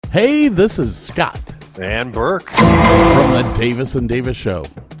Hey, this is Scott And Burke from the Davis and Davis Show,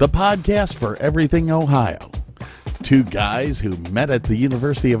 the podcast for everything Ohio. Two guys who met at the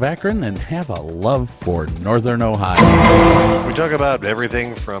University of Akron and have a love for Northern Ohio. We talk about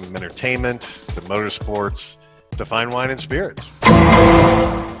everything from entertainment to motorsports to fine wine and spirits.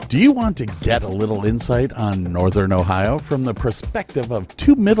 Do you want to get a little insight on Northern Ohio from the perspective of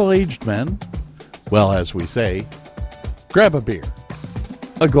two middle-aged men? Well, as we say, grab a beer,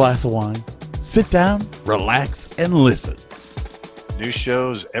 a glass of wine, sit down, relax, and listen. New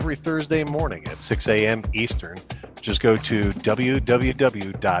shows every Thursday morning at 6 a.m. Eastern. Just go to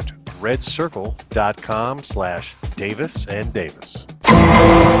www.redcircle.com/Davis and Davis.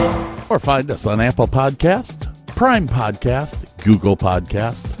 Or find us on Apple Podcast, Prime Podcast, Google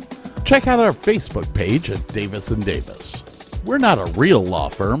Podcast. Check out our Facebook page at Davis and Davis. We're not a real law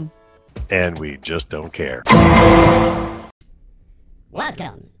firm. And we just don't care.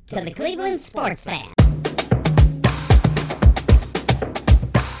 Welcome to the Cleveland Sports Fan.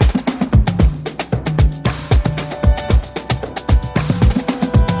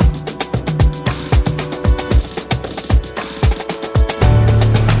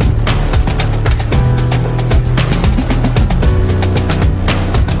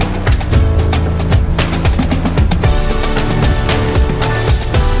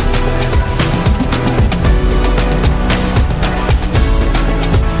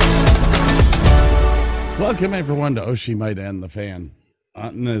 Welcome everyone to Oshimida and the Fan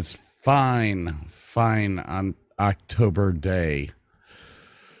on this fine on October day.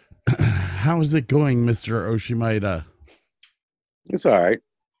 How is it going, Mr. Oshimida? It's all right.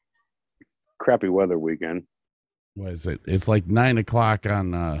 Crappy weather weekend. What is it? It's like 9 o'clock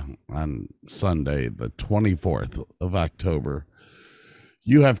on Sunday, the 24th of October.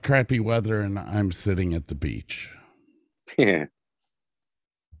 You have crappy weather and I'm sitting at the beach. Yeah.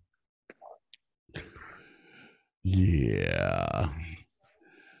 Yeah.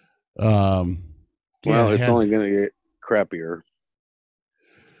 Well, it's only going to get crappier.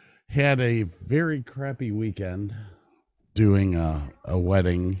 Had a very crappy weekend doing a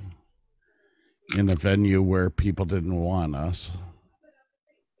wedding in a venue where people didn't want us.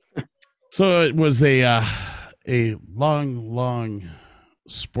 So it was a long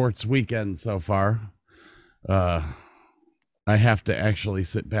sports weekend so far. I have to actually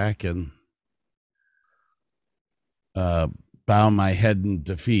sit back and bow my head in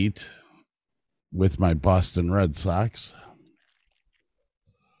defeat with my Boston Red Sox.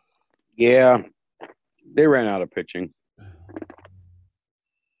 Yeah. They ran out of pitching.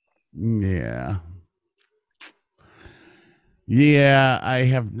 Yeah, I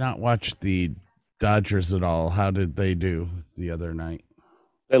have not watched the Dodgers at all. How did they do the other night?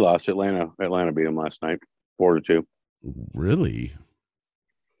 They lost. Atlanta beat them last night, 4-2. Really?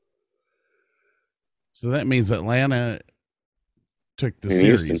 So that means Atlanta took the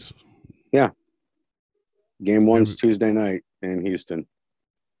series. Houston. Yeah. Game one's Tuesday night in Houston.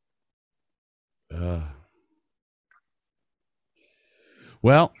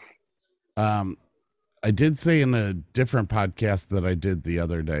 Well, I did say in a different podcast that I did the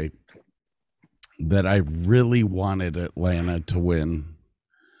other day that I really wanted Atlanta to win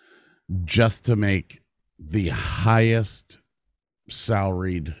just to make the highest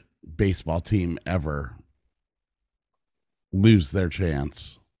salaried baseball team ever lose their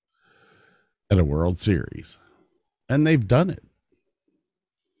chance at a World Series. And they've done it.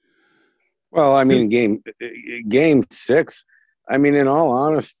 Well, I mean, game 6, I mean, in all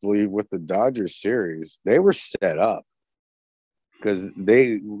honesty, with the Dodgers series, they were set up because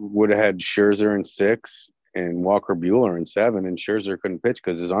they would have had Scherzer in 6 and Walker Buehler in 7, and Scherzer couldn't pitch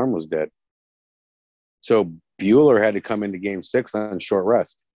because his arm was dead. So Buehler had to come into game 6 on short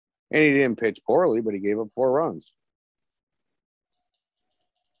rest. And he didn't pitch poorly, but he gave up 4 runs.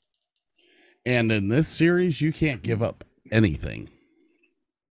 And in this series, you can't give up anything.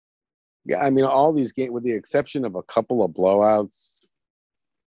 Yeah, I mean, all these games, with the exception of a couple of blowouts,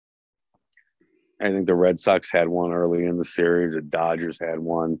 I think the Red Sox had one early in the series. The Dodgers had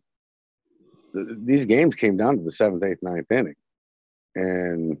one. These games came down to the 7th, 8th, 9th inning.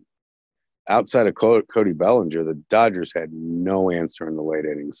 And outside of Cody Bellinger, the Dodgers had no answer in the late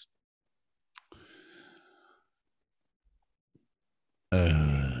innings.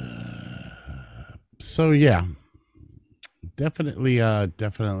 So yeah, definitely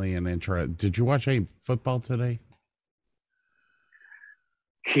an intro. Did you watch any football today?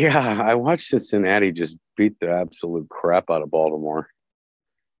 Yeah, I watched Cincinnati just beat the absolute crap out of Baltimore.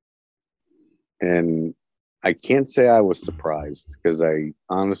 And I can't say I was surprised because I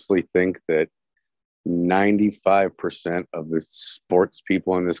honestly think that 95% of the sports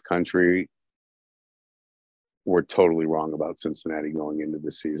people in this country were totally wrong about Cincinnati going into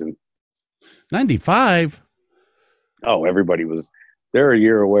the season. 95? Oh, everybody was. They're a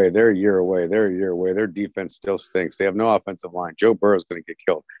year away. They're a year away. They're a year away. Their defense still stinks. They have no offensive line. Joe Burrow's going to get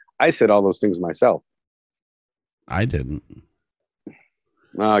killed. I said all those things myself. I didn't.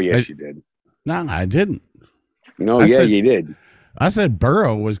 Oh, yes, you did. No, I didn't. No, you did. I said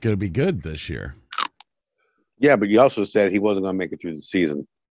Burrow was going to be good this year. Yeah, but you also said he wasn't going to make it through the season.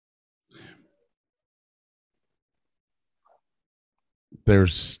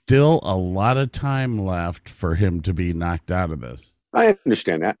 There's still a lot of time left for him to be knocked out of this. I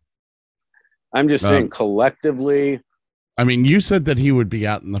understand that. I'm just saying collectively. I mean, you said that he would be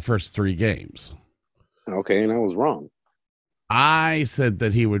out in the first 3 games. Okay, and I was wrong. I said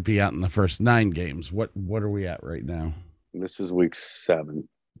that he would be out in the first 9 games. What are we at right now? This is week 7.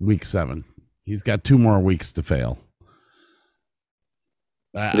 Week 7. He's got 2 more weeks to fail.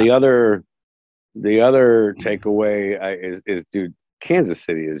 The other takeaway is, dude, Kansas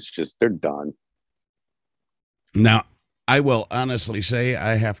City is just, they're done. Now, I will honestly say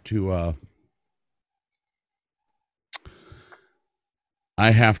I have to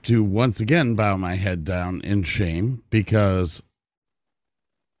once again bow my head down in shame, because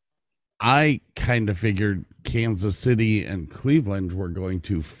I kind of figured Kansas City and Cleveland were going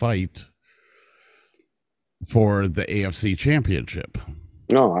to fight for the AFC Championship.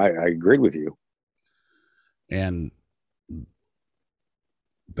 No, I agreed with you. And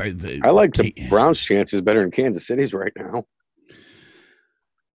I like the Browns' chances better than Kansas City's right now.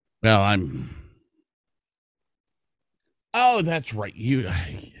 Well, oh, that's right. You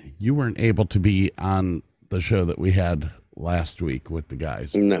weren't able to be on the show that we had last week with the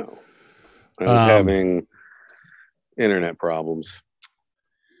guys. No. I was having internet problems.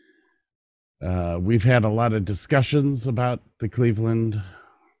 We've had a lot of discussions about the Cleveland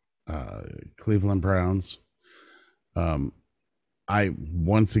Browns. I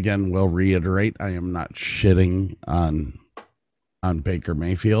once again will reiterate, I am not shitting on Baker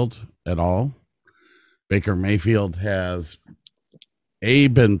Mayfield at all. Baker Mayfield has A,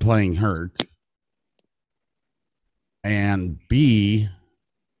 been playing hurt, and B,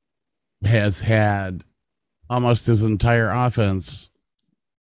 has had almost his entire offense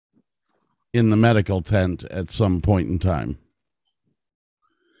in the medical tent at some point in time.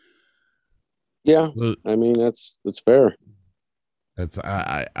 Yeah, I mean that's fair. That's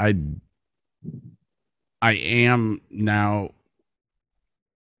I am now.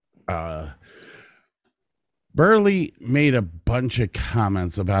 Burley made a bunch of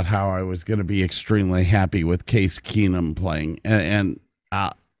comments about how I was going to be extremely happy with Case Keenum playing, and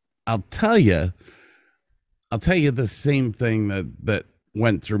I'll tell you the same thing that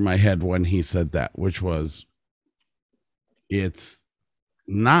went through my head when he said that, which was, it's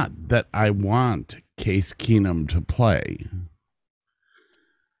not that I want Case Keenum to play.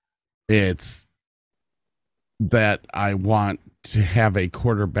 It's that I want to have a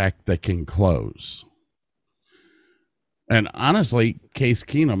quarterback that can close. And honestly, Case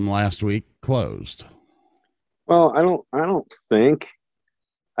Keenum last week closed. Well, I don't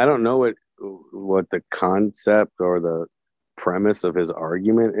know what the concept or the premise of his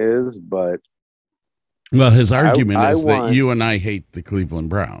argument is, but his argument is that you and I hate the Cleveland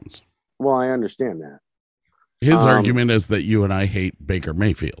Browns. Well, I understand that. His argument is that you and I hate Baker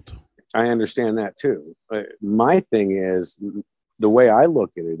Mayfield. I understand that too. But my thing is, the way I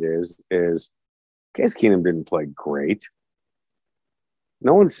look at it is Case Keenum didn't play great.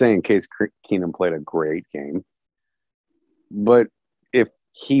 No one's saying Case Keenum played a great game. But if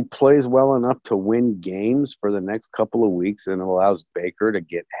he plays well enough to win games for the next couple of weeks and allows Baker to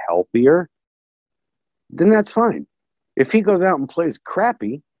get healthier, then that's fine. If he goes out and plays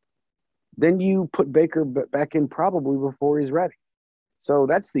crappy, then you put Baker back in probably before he's ready. So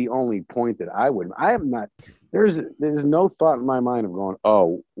that's the only point that I am not, there's no thought in my mind of going,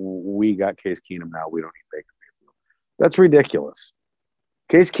 oh, we got Case Keenum now, we don't need Baker Mayfield. That's ridiculous.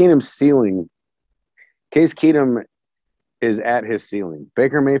 Case Keenum is at his ceiling.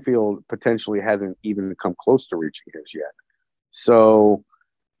 Baker Mayfield potentially hasn't even come close to reaching his yet. So,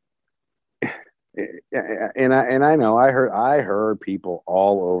 and I know I heard people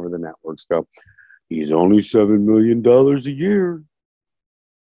all over the networks go, he's only $7 million a year.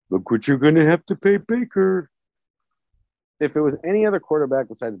 Look what you're going to have to pay Baker. If it was any other quarterback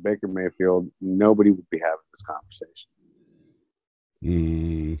besides Baker Mayfield, nobody would be having this conversation.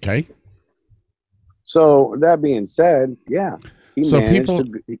 Okay. So that being said, yeah. So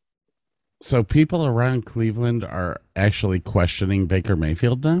people around Cleveland are actually questioning Baker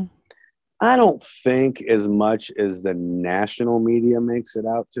Mayfield now? I don't think as much as the national media makes it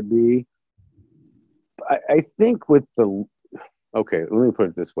out to be. I think with okay, let me put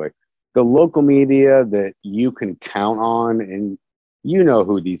it this way. The local media that you can count on, and you know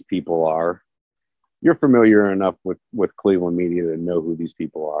who these people are. You're familiar enough with Cleveland media to know who these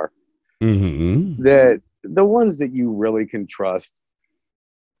people are. Mm-hmm. That the ones that you really can trust,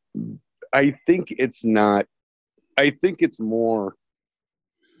 I think it's not. I think it's more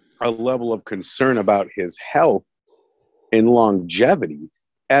a level of concern about his health and longevity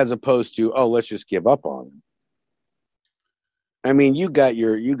as opposed to, oh, let's just give up on him. I mean, you got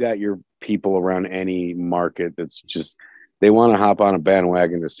your people around any market that's just they want to hop on a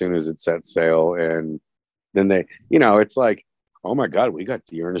bandwagon as soon as it sets sail, and then they, it's like, oh my God, we got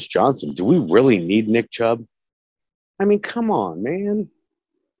Dearness Johnson. Do we really need Nick Chubb? I mean, come on, man.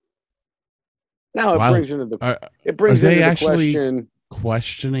 Now Wow. it brings they into the actually question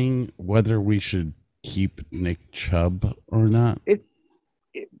questioning whether we should keep Nick Chubb or not.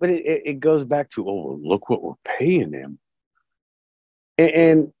 But it goes back to, oh, look what we're paying him.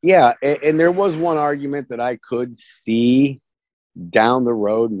 And yeah, and there was one argument that I could see down the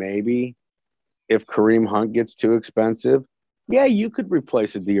road, maybe if Kareem Hunt gets too expensive. Yeah, you could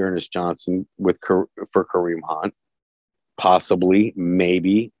replace a Dearness Johnson for Kareem Hunt. Possibly,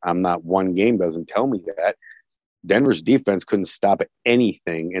 maybe. I'm not, one game doesn't tell me that. Denver's defense couldn't stop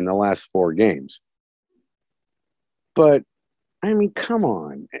anything in the last 4 games. But, I mean, come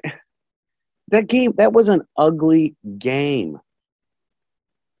on. That was an ugly game.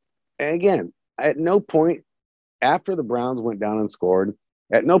 And again, at no point after the Browns went down and scored,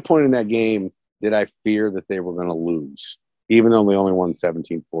 at no point in that game did I fear that they were going to lose, even though they only won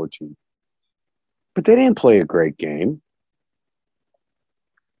 17-14. But they didn't play a great game.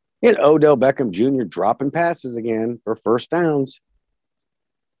 You had Odell Beckham Jr. dropping passes again for first downs.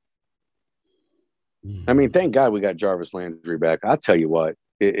 I mean, thank God we got Jarvis Landry back. I'll tell you what,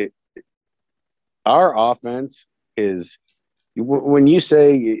 our offense is, when you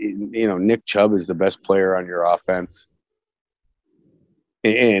say, Nick Chubb is the best player on your offense,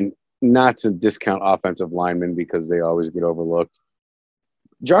 and not to discount offensive linemen because they always get overlooked,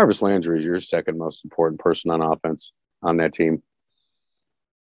 Jarvis Landry is your second most important person on offense on that team.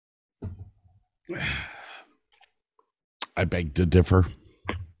 I beg to differ.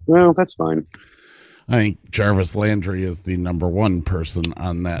 Well, that's fine. I think Jarvis Landry is the number 1 person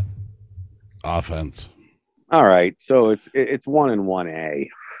on that offense. All right, so it's 1 and 1A.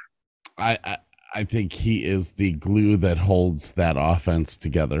 I think he is the glue that holds that offense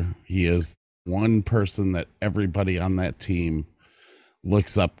together. He is one person that everybody on that team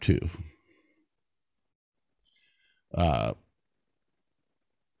looks up to.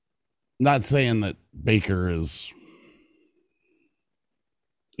 Not saying that Baker is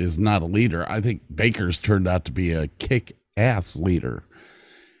not a leader. I think Baker's turned out to be a kick-ass leader.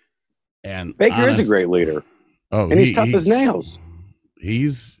 And Baker is a great leader. Oh, and he's tough as nails. He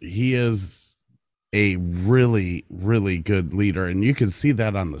is a really, really good leader. And you can see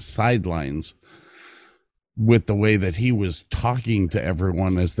that on the sidelines with the way that he was talking to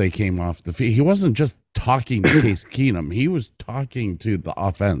everyone as they came off the field. He wasn't just talking to Case Keenum. He was talking to the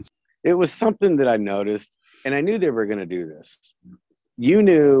offense. It was something that I noticed, and I knew they were going to do this. You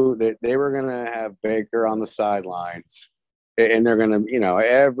knew that they were going to have Baker on the sidelines, and they're going to,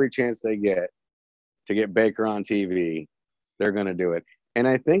 every chance they get to get Baker on TV, they're going to do it. And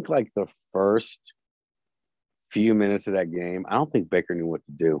I think like the first few minutes of that game, I don't think Baker knew what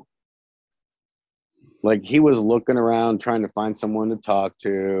to do. Like, he was looking around trying to find someone to talk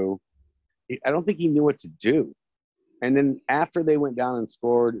to. I don't think he knew what to do. And then after they went down and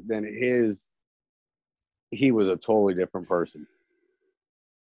scored, then he was a totally different person,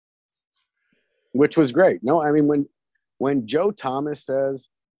 which was great. No, I mean, when Joe Thomas says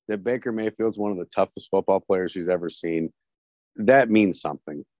that Baker Mayfield's one of the toughest football players he's ever seen, that means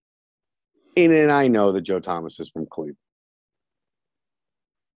something. And I know that Joe Thomas is from Cleveland.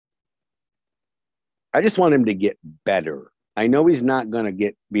 I just want him to get better. I know he's not going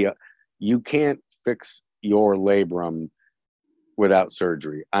to you can't fix your labrum without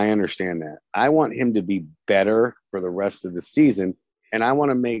surgery. I understand that. I want him to be better for the rest of the season. And I would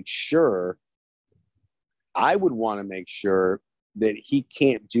want to make sure that he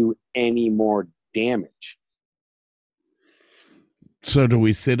can't do any more damage. So do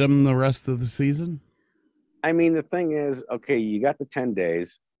we sit him the rest of the season? I mean, the thing is, okay, you got the 10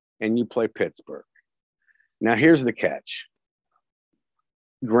 days and you play Pittsburgh. Now, here's the catch.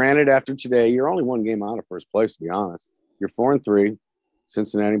 Granted, after today, you're only one game out of first place, to be honest. You're 4-3.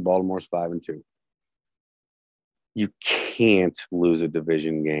 Cincinnati, Baltimore's 5-2. You can't lose a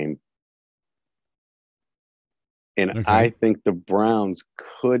division game. And Okay. I think the Browns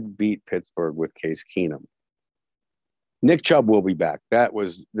could beat Pittsburgh with Case Keenum. Nick Chubb will be back.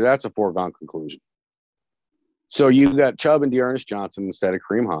 That's a foregone conclusion. So you got Chubb and Dearness Johnson instead of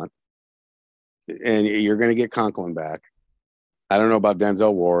Kareem Hunt. And you're going to get Conklin back. I don't know about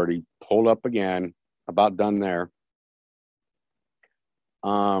Denzel Ward. He pulled up again. About done there.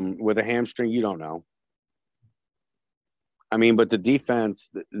 With a hamstring, you don't know. I mean, but the defense,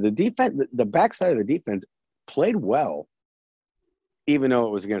 the backside of the defense played well, even though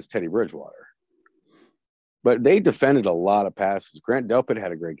it was against Teddy Bridgewater. But they defended a lot of passes. Grant Delpit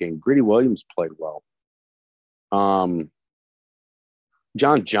had a great game. Greedy Williams played well.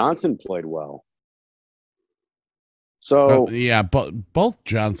 John Johnson played well. So yeah, but both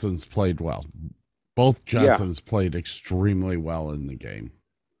Johnsons played well. Both Johnsons played extremely well in the game.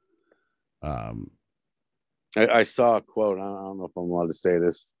 I saw a quote. I don't know if I'm allowed to say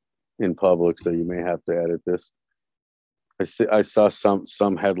this in public, so you may have to edit this. I saw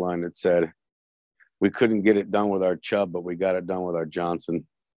some headline that said, "We couldn't get it done with our Chubb, but we got it done with our Johnson."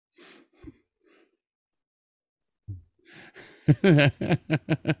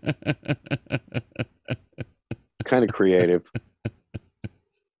 Kind of creative.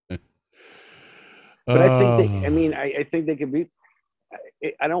 But I think I think they could be.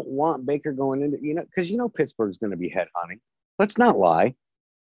 I don't want Baker going into, because Pittsburgh's going to be headhunting. Let's not lie.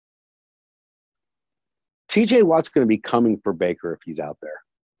 TJ Watt's going to be coming for Baker if he's out there.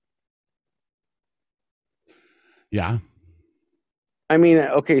 Yeah. I mean,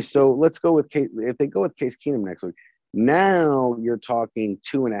 okay, so let's go with Case. If they go with Case Keenum next week, now you're talking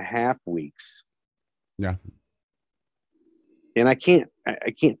 2.5 weeks. Yeah. And I can't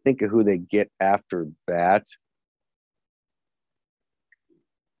think of who they get after that.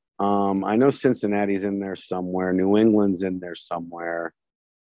 I know Cincinnati's in there somewhere. New England's in there somewhere.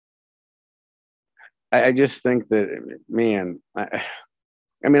 I just think that, man, I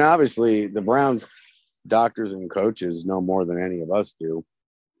mean, obviously the Browns doctors and coaches know more than any of us do.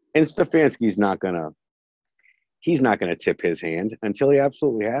 And Stefanski's not going to tip his hand until he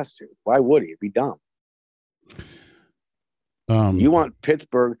absolutely has to. Why would he? It'd be dumb. You want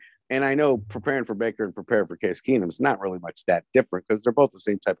Pittsburgh, and I know preparing for Baker and preparing for Case Keenum is not really much that different because they're both the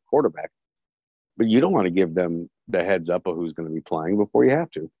same type of quarterback. But you don't want to give them the heads up of who's going to be playing before you have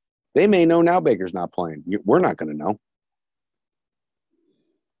to. They may know now Baker's not playing. We're not going to know.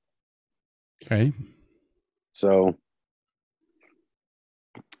 Okay. So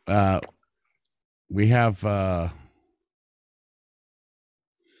we have Mr.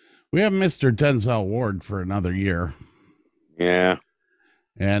 Denzel Ward for another year. Yeah.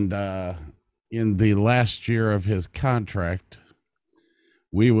 And in the last year of his contract,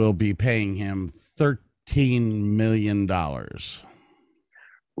 we will be paying him $13 million.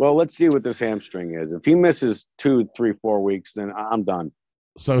 Well, let's see what this hamstring is. If he misses 2, 3, 4 weeks, then I'm done.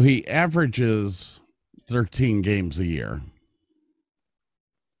 So he averages 13 games a year.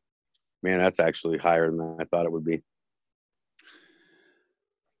 Man, that's actually higher than I thought it would be.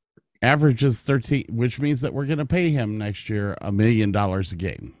 Averages 13, which means that we're going to pay him next year $1 million a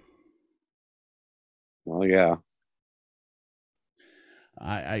game. Well, yeah.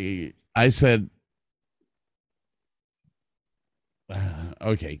 I said,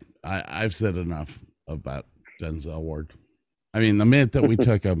 okay, I've said enough about Denzel Ward. I mean, the minute that we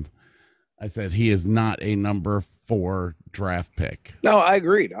took him, I said he is not a number 4 draft pick. No, I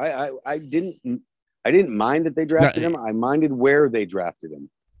agreed. I didn't mind that they drafted him. I minded where they drafted him.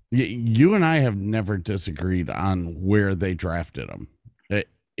 You and I have never disagreed on where they drafted him.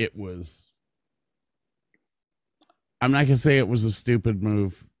 It was, I'm not going to say it was a stupid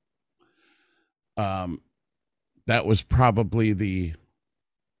move. That was probably the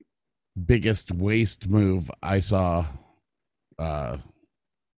biggest waste move I saw our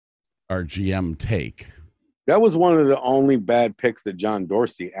GM take. That was one of the only bad picks that John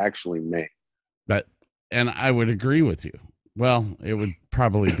Dorsey actually made. And I would agree with you. Well, it would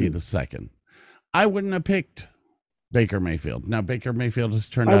probably be the second. I wouldn't have picked Baker Mayfield. Now, Baker Mayfield has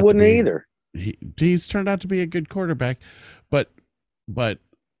turned out to be... I wouldn't either. He's turned out to be a good quarterback. But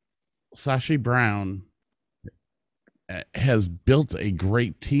Sashi Brown has built a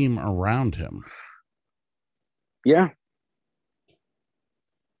great team around him. Yeah.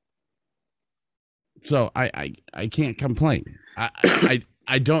 So I can't complain.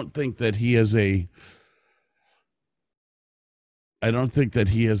 I don't think that he is a... I don't think that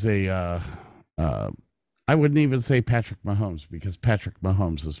he is a, I wouldn't even say Patrick Mahomes because Patrick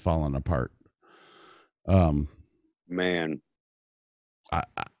Mahomes has fallen apart. Man.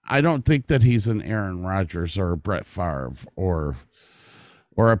 I don't think that he's an Aaron Rodgers or a Brett Favre or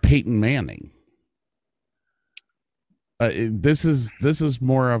a Peyton Manning. This is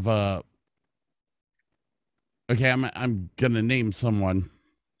more of a. Okay, I'm gonna name someone.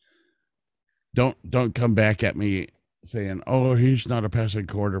 Don't come back at me saying, "Oh, he's not a passing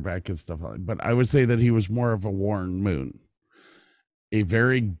quarterback" and stuff like that. But I would say that he was more of a Warren Moon, a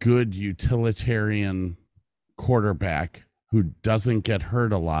very good utilitarian quarterback who doesn't get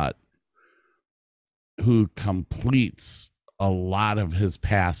hurt a lot, who completes a lot of his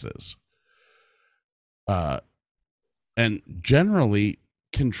passes, and generally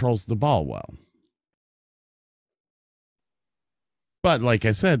controls the ball well. But like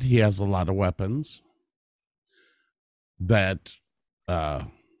I said, he has a lot of weapons that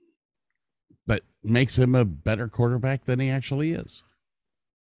makes him a better quarterback than he actually is.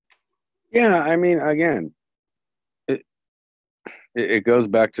 Yeah, I mean, again, it goes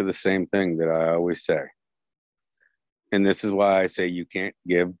back to the same thing that I always say. And this is why I say you can't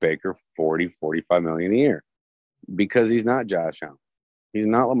give Baker 45 million a year, because he's not Josh Allen. He's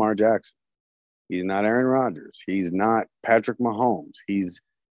not Lamar Jackson. He's not Aaron Rodgers. He's not Patrick Mahomes. He's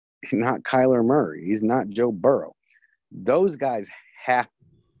not Kyler Murray. He's not Joe Burrow. Those guys have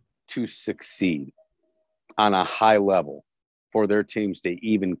to succeed on a high level for their teams to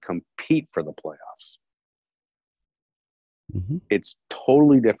even compete for the playoffs. Mm-hmm. It's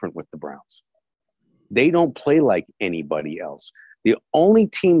totally different with the Browns. They don't play like anybody else. The only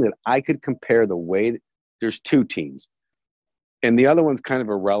team that I could compare the way there's two teams, and the other one's kind of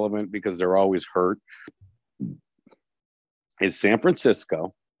irrelevant because they're always hurt, is San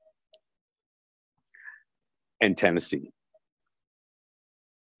Francisco and Tennessee.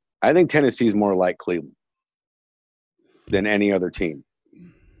 I think Tennessee is more like Cleveland than any other team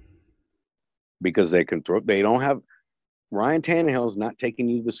because they can throw. They don't have Ryan Tannehill's not taking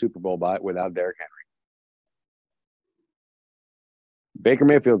you to the Super Bowl without Derrick Henry. Baker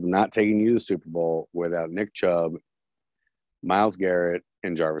Mayfield's not taking you to the Super Bowl without Nick Chubb, Myles Garrett,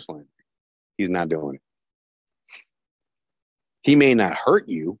 and Jarvis Landry. He's not doing it. He may not hurt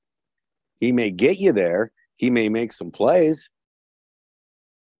you. He may get you there. He may make some plays.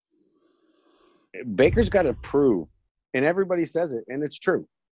 Baker's got to prove, and everybody says it, and it's true.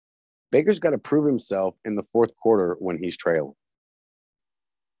 Baker's got to prove himself in the fourth quarter when he's trailing.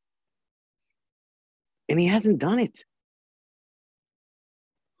 And he hasn't done it.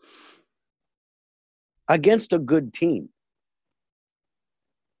 Against a good team.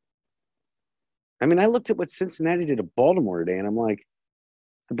 I mean, I looked at what Cincinnati did to Baltimore today, and I'm like,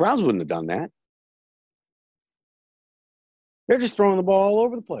 the Browns wouldn't have done that. They're just throwing the ball all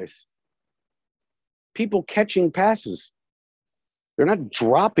over the place. People catching passes. They're not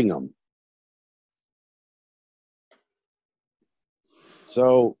dropping them.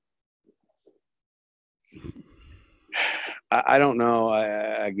 So, I don't know.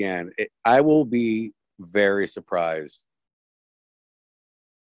 I will be very surprised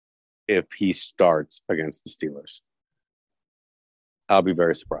if he starts against the Steelers. I'll be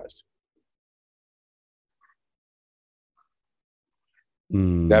very surprised.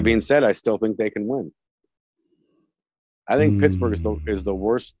 That being said, I still think they can win. I think Pittsburgh is the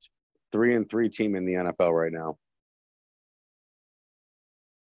worst 3-3 team in the NFL right now.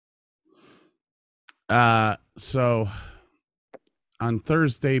 So on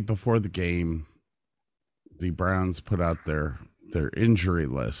Thursday before the game, the Browns put out their injury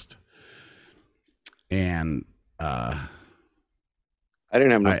list. And I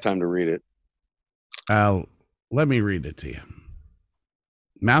didn't have enough time to read it. Let me read it to you.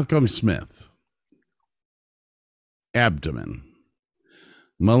 Malcolm Smith, abdomen.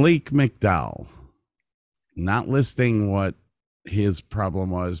 Malik McDowell, not listing what his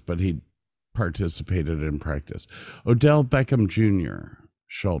problem was, but he participated in practice. Odell Beckham Jr.,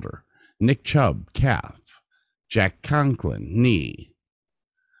 shoulder. Nick Chubb, calf. Jack Conklin, knee.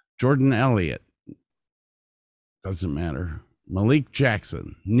 Jordan Elliott, doesn't matter. Malik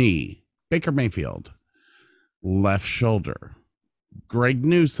Jackson, knee. Baker Mayfield, left shoulder. Greg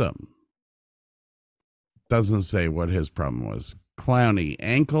Newsome, doesn't say what his problem was. Clowney,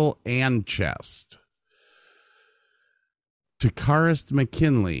 ankle and chest. Takaris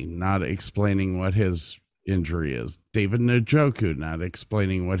McKinley, not explaining what his injury is. David Njoku, not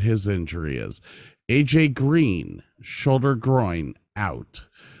explaining what his injury is. AJ Green, shoulder groin, out.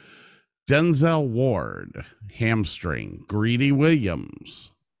 Denzel Ward, hamstring. Greedy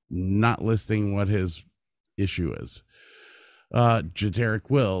Williams, not listing what his issue is. Jadarick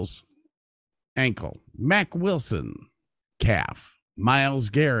Wills, ankle. Mac Wilson, calf. Myles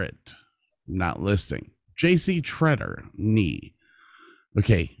Garrett, not listing. JC Treader, knee.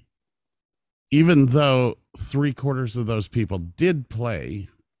 Okay. Even though 3/4 of those people did play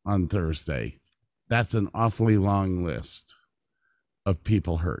on Thursday, That's an awfully long list of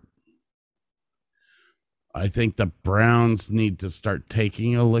people hurt. I think the Browns need to start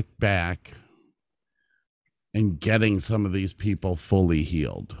taking a look back and getting some of these people fully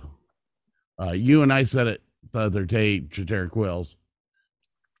healed. You and I said it the other day, Jedrick Wills.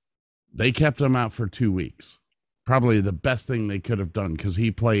 They kept him out for 2 weeks. Probably the best thing they could have done because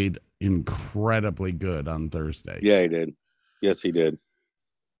he played incredibly good on Thursday. Yeah, he did. Yes, he did.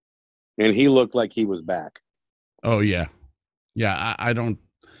 And he looked like he was back. Oh, yeah. Yeah, I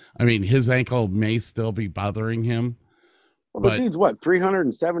mean, his ankle may still be bothering him. Well, the dude's what,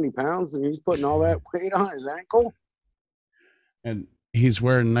 370 pounds, and he's putting all that weight on his ankle? And he's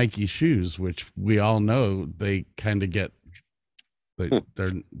wearing Nike shoes, which we all know they kind of get,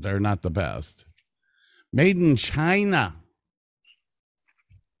 they're not the best. Made in China.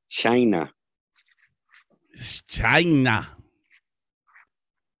 China.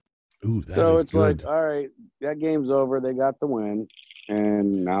 Ooh, so it's good. like, all right, that game's over. They got the win,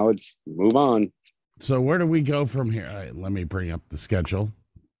 and now it's move on. So where do we go from here? All right, let me bring up the schedule.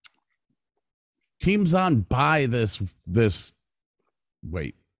 Teams on bye this.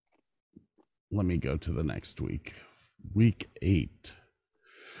 Wait, let me go to the next week. Week 8.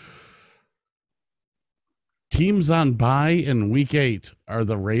 Teams on bye in week 8 are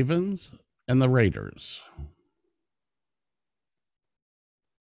the Ravens and the Raiders.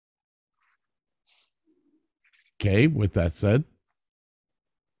 Okay, with that said,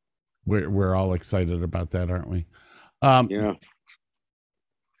 we're all excited about that, aren't we? Yeah.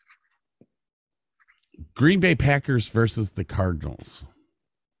 Green Bay Packers versus the Cardinals.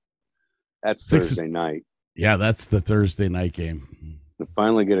 That's Thursday night. Yeah, that's the Thursday night game. To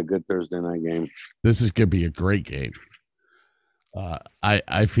finally get a good Thursday night game. This is going to be a great game.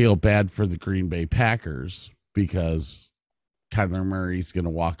 I feel bad for the Green Bay Packers because Kyler Murray's going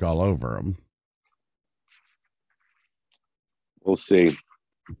to walk all over them. We'll see.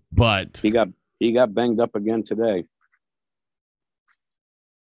 But he got banged up again today.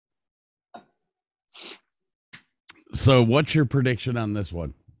 So what's your prediction on this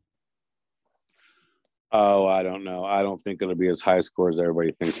one? Oh, I don't know. I don't think it'll be as high score as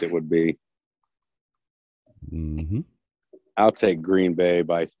everybody thinks it would be. Mm-hmm. I'll take Green Bay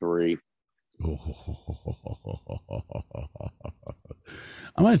by 3. I'm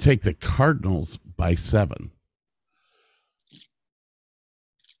going to take the Cardinals by 7.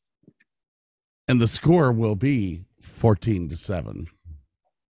 And the score will be 14-7.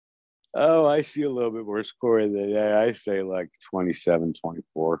 Oh, I see a little bit more score than that. I say like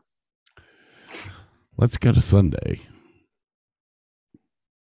 27-24. Let's go to Sunday.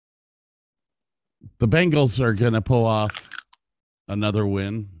 The Bengals are going to pull off another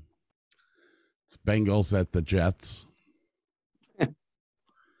win. It's Bengals at the Jets.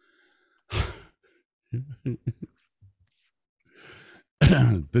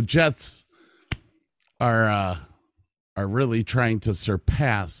 The Jets are really trying to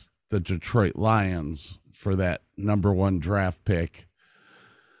surpass the Detroit Lions for that number 1 draft pick.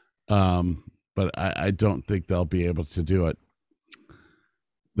 But I don't think they'll be able to do it.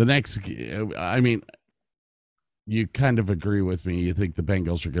 The next, I mean, you kind of agree with me. You think the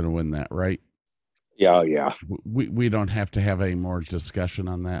Bengals are going to win that, right? Yeah, yeah. We don't have to have any more discussion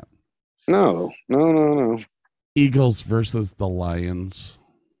on that. No. Eagles versus the Lions.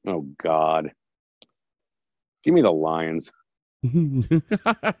 Oh, God. Give me the Lions. I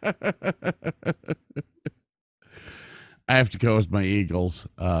have to go with my Eagles.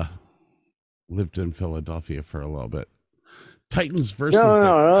 Lived in Philadelphia for a little bit. Titans versus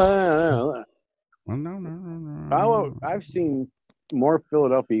No. No. I've seen more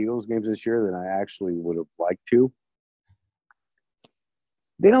Philadelphia Eagles games this year than I actually would have liked to.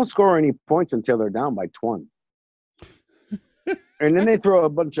 They don't score any points until they're down by 20. And then they throw a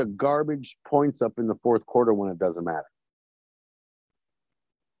bunch of garbage points up in the fourth quarter when it doesn't matter.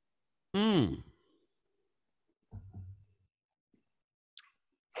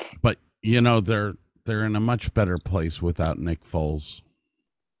 But you know they're in a much better place without Nick Foles.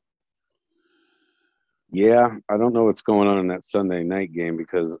 Yeah, I don't know what's going on in that Sunday night game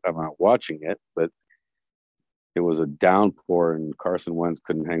because I'm not watching it, but it was a downpour and Carson Wentz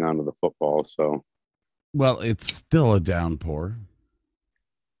couldn't hang on to the football. So, well, it's still a downpour.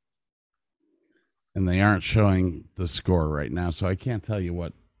 And they aren't showing the score right now, so I can't tell you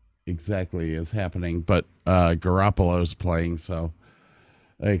what exactly is happening. But Garoppolo's playing, so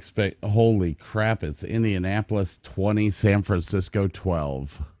I expect. Holy crap! It's Indianapolis 20, San Francisco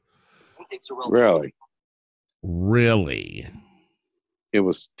 12. Really? It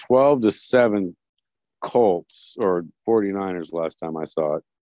was 12-7 Colts or 49ers last time I saw it.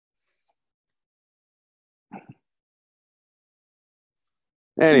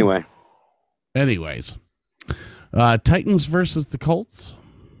 Anyway, Anyways, Titans versus the Colts.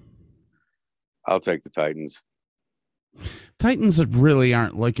 I'll take the Titans. Titans really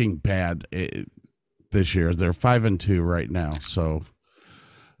aren't looking bad this year. They're 5-2 right now. So,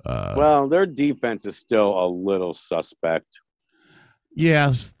 Well, their defense is still a little suspect.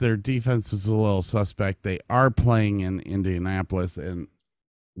 yes, their defense is a little suspect. They are playing in Indianapolis, and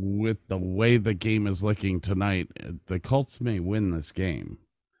with the way the game is looking tonight, the Colts may win this game.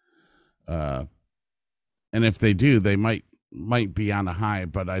 And if they do, they might be on a high,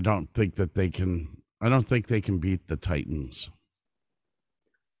 but I don't think that they can. I don't think they can beat the Titans.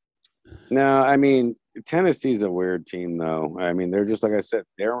 No, I mean Tennessee's a weird team, though. I mean they're just like I said.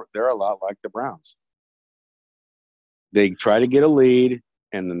 They're a lot like the Browns. They try to get a lead,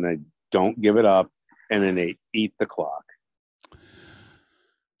 and then they don't give it up, and then they eat the clock.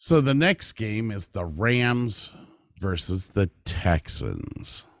 So the next game is the Rams versus the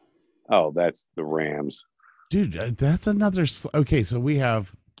Texans. Oh, that's the Rams. Dude, that's another. Okay, so we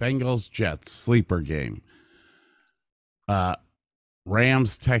have Bengals Jets sleeper game.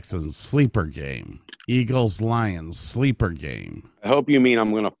 Rams Texans sleeper game. Eagles Lions sleeper game. I hope you mean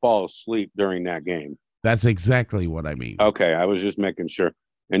I'm going to fall asleep during that game. That's exactly what I mean. Okay, I was just making sure.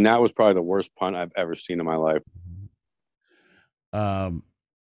 And that was probably the worst punt I've ever seen in my life.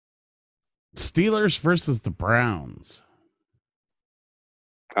 Steelers versus the Browns.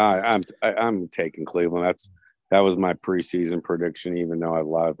 I'm taking Cleveland. That was my preseason prediction, even though a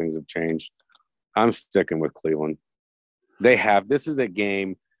lot of things have changed. I'm sticking with Cleveland. This is a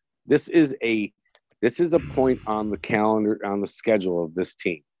game. This is a point on the calendar, on the schedule of this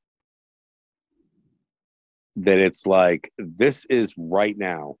team, that it's like, this is right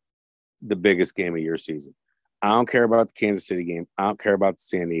now the biggest game of your season. I don't care about the Kansas City game. I don't care about the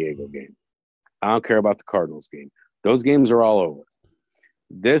San Diego game. I don't care about the Cardinals game. Those games are all over.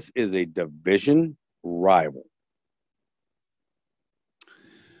 This is a division rival.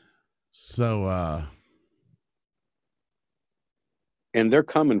 So, and they're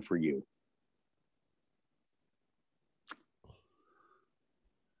coming for you.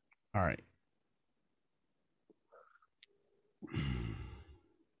 All right.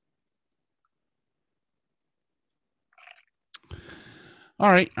 All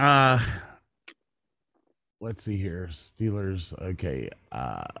right. Let's see here. Steelers. Okay.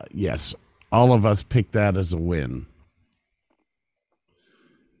 Yes. All of us picked that as a win.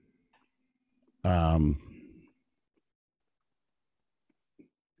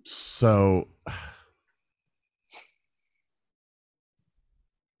 So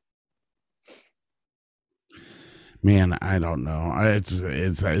man, I don't know. It's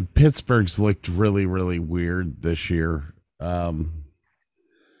Pittsburgh's looked really, really weird this year. But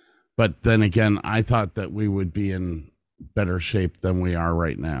then again, I thought that we would be in better shape than we are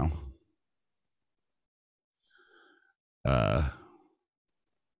right now.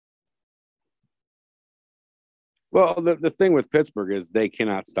 Well, the thing with Pittsburgh is they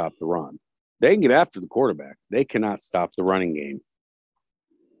cannot stop the run. They can get after the quarterback. They cannot stop the running game.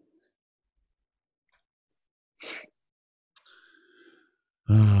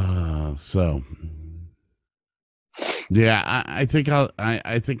 So yeah, I think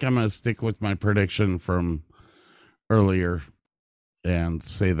I think I'm gonna stick with my prediction from earlier and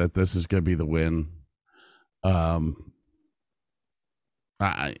say that this is gonna be the win.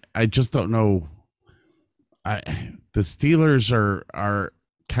 I just don't know. The Steelers are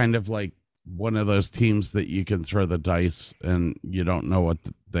kind of like one of those teams that you can throw the dice and you don't know what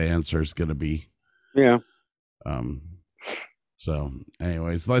the answer is going to be. Yeah. So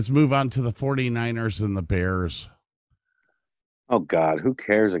anyways, let's move on to the 49ers and the Bears. Oh God, who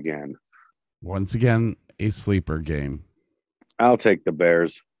cares again? Once again, a sleeper game. I'll take the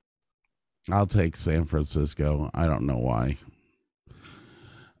Bears. I'll take San Francisco. I don't know why.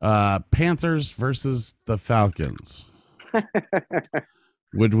 Panthers versus the Falcons.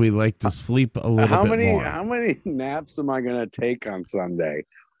 Would we like to sleep a little bit more? How many naps am I going to take on Sunday?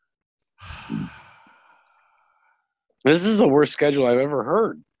 This is the worst schedule I've ever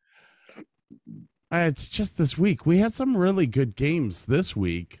heard. It's just this week. We had some really good games this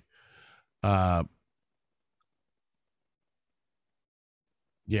week. Yeah,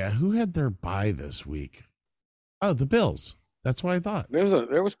 who had their bye this week? Oh, the Bills. That's what I thought.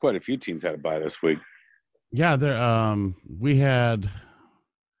 There was quite a few teams had a bye this week. Yeah, we had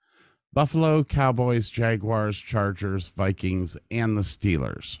Buffalo, Cowboys, Jaguars, Chargers, Vikings, and the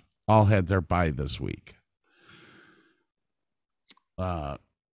Steelers all had their bye this week. The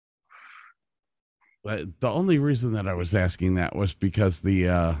only reason that I was asking that was because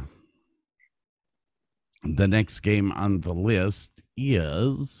the The next game on the list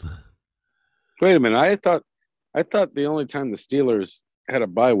is Wait a minute. I thought the only time the Steelers had a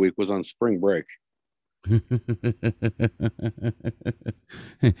bye week was on spring break.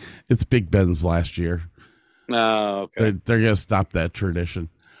 it's Big Ben's last year. Oh, okay. They're going to stop that tradition.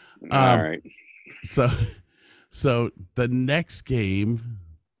 All right. So the next game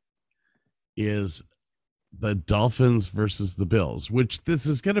is the Dolphins versus the Bills, which this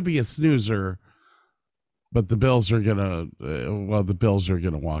is going to be a snoozer, but the Bills are going to, the Bills are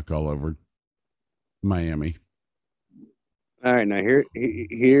going to walk all over Miami. All right. Now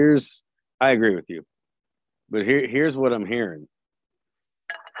here's, I agree with you, but here's what I'm hearing.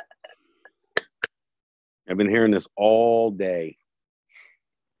 I've been hearing this all day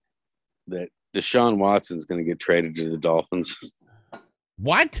that Deshaun Watson's going to get traded to the Dolphins.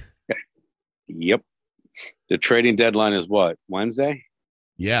 What? Yep. The trading deadline is what? Wednesday?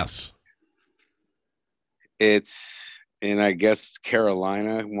 Yes. And I guess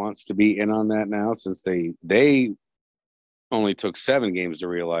Carolina wants to be in on that now since they only took 7 games to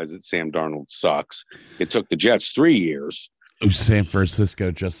realize that Sam Darnold sucks. It took the Jets 3 years. Oh, San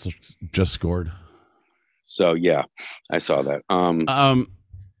Francisco just scored. So yeah, I saw that.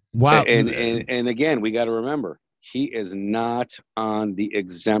 Wow. And again, we got to remember he is not on the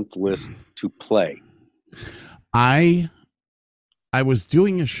exempt list to play. I was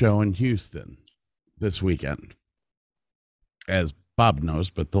doing a show in Houston this weekend, as Bob knows,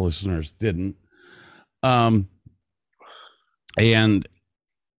 but the listeners didn't. And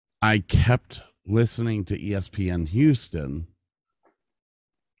I kept listening to ESPN Houston.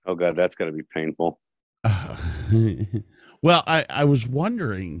 Oh God, that's got to be painful. Well, I was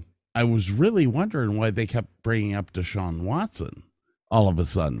really wondering why they kept bringing up Deshaun Watson all of a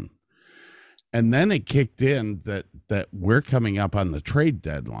sudden. And then it kicked in that we're coming up on the trade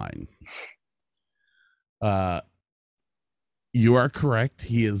deadline. You are correct.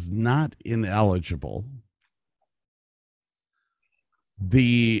 He is not ineligible.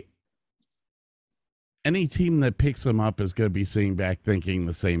 Any team that picks him up is going to be sitting back thinking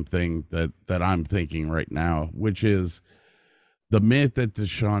the same thing that I'm thinking right now, which is the minute that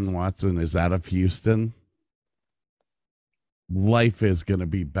Deshaun Watson is out of Houston, life is going to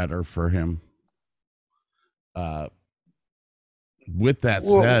be better for him. With that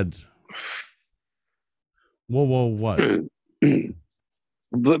said, what?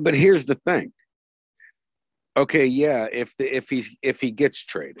 But here's the thing. Okay, yeah, if he gets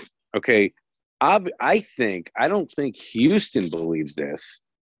traded, okay, I don't think Houston believes this,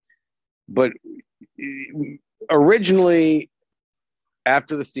 but originally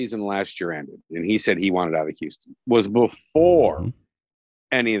after the season last year ended, and he said he wanted out of Houston, was before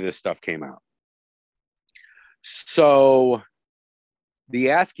any of this stuff came out. So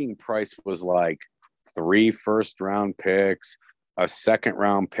the asking price was like 3 first-round picks, a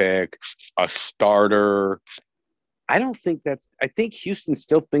second-round pick, a starter. I think Houston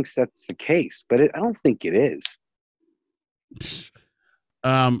still thinks that's the case, but I don't think it is.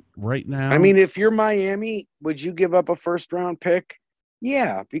 Right now, I mean, if you're Miami, would you give up a first-round pick?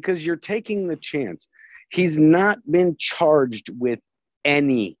 Yeah, because you're taking the chance. He's not been charged with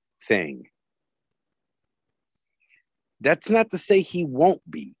anything. That's not to say he won't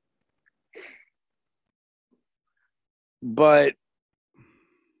be. But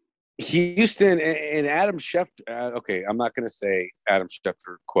Houston and Adam Schefter, okay, I'm not going to say Adam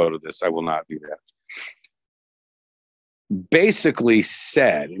Schefter quoted this. I will not do that. Basically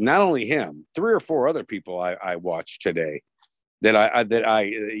said, not only him, 3 or 4 other people I watched today that I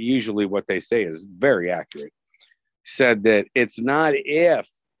usually what they say is very accurate, said that it's not if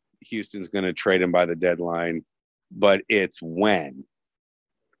Houston's going to trade him by the deadline, but it's when.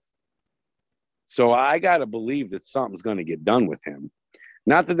 So I got to believe that something's going to get done with him.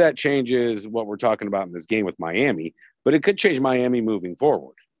 Not that changes what we're talking about in this game with Miami, but it could change Miami moving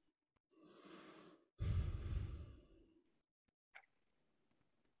forward.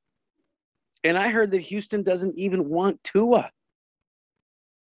 And I heard that Houston doesn't even want Tua.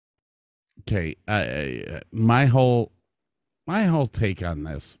 Okay, my whole take on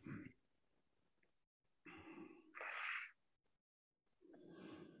this.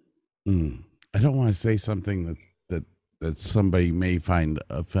 I don't want to say something that somebody may find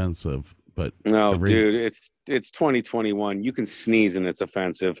offensive, but no, dude, it's 2021. You can sneeze and it's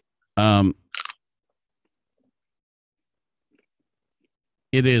offensive.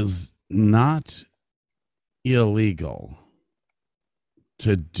 It is not illegal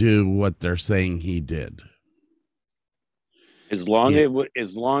to do what they're saying he did, as long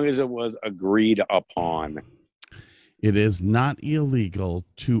as it was agreed upon. It is not illegal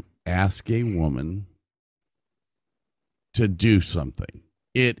to ask a woman to do something.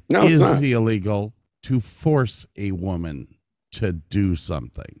 It No, it's is not. illegal to force a woman to do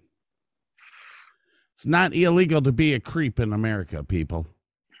something. It's not illegal to be a creep in America, people.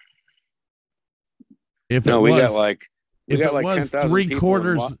 If No, it we was, got like if it 10,000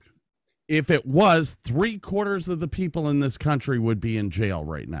 was if it was 3/4 of the people in this country would be in jail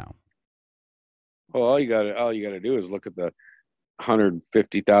right now. Well, all you got to do is look at the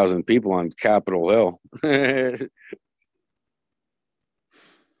 150,000 people on Capitol Hill.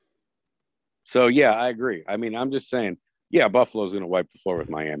 So yeah, I agree. I mean, I'm just saying, yeah, Buffalo's going to wipe the floor with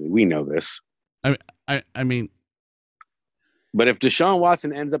Miami. We know this. I mean, But if Deshaun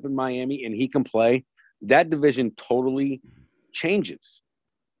Watson ends up in Miami and he can play, that division totally changes.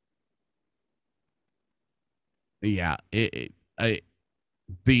 yeah,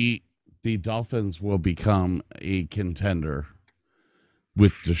 the Dolphins will become a contender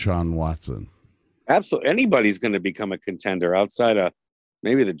with Deshaun Watson. Absolutely, anybody's going to become a contender outside of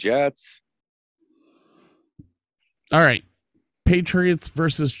maybe the Jets. All right, Patriots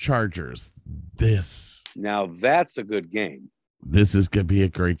versus Chargers. Now that's a good game. This is gonna be a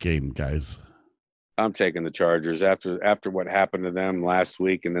great game, guys. I'm taking the Chargers after what happened to them last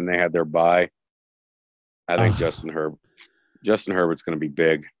week, and then they had their bye. I think Justin Herbert's going to be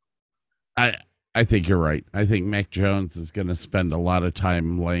big. I think you're right. I think Mac Jones is going to spend a lot of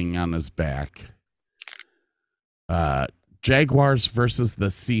time laying on his back. Jaguars versus the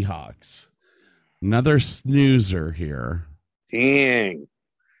Seahawks. Another snoozer here. Dang.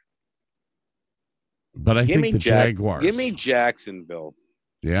 But I think the Jaguars. Give me Jacksonville.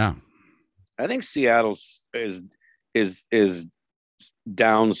 Yeah. I think Seattle is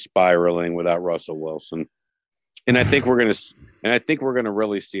down spiraling without Russell Wilson. And I think we're gonna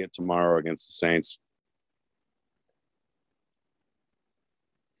really see it tomorrow against the Saints.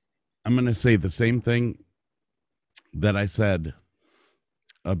 I'm going to say the same thing that I said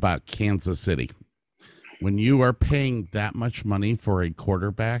about Kansas City. When you are paying that much money for a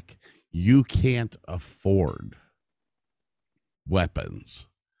quarterback, you can't afford weapons.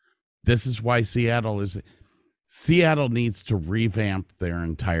 This is why Seattle needs to revamp their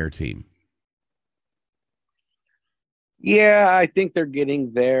entire team. Yeah, I think they're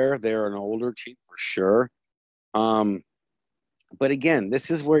getting there. They're an older team for sure. But again,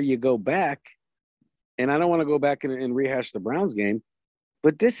 this is where you go back, and I don't want to go back and rehash the Browns game,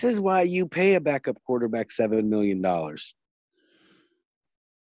 but this is why you pay a backup quarterback $7 million.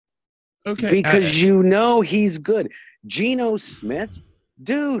 Okay. Because you know he's good. Geno Smith,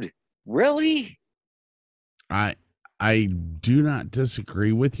 dude, really? I do not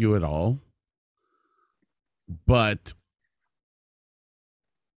disagree with you at all, but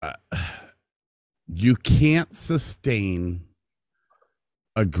you can't sustain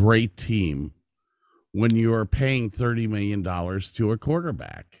a great team when you are paying $30 million to a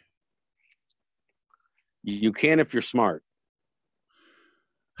quarterback. You can if you're smart.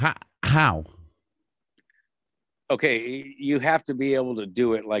 How? Okay, you have to be able to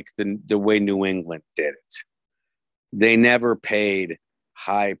do it like the way New England did it. They never paid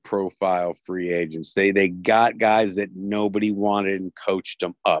high-profile free agents. They got guys that nobody wanted and coached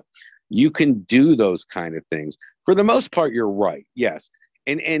them up. You can do those kind of things. For the most part, you're right. Yes.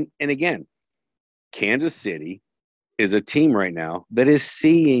 And again, Kansas City is a team right now that is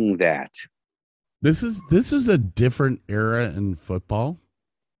seeing that. This is a different era in football.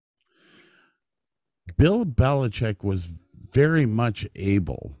 Bill Belichick was very much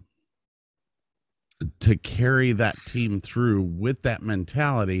able to carry that team through with that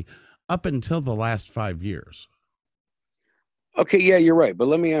mentality up until the last 5 years. Okay, yeah, you're right. But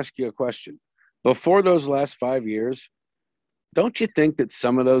let me ask you a question. Before those last 5 years, don't you think that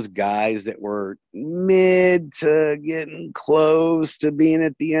some of those guys that were mid to getting close to being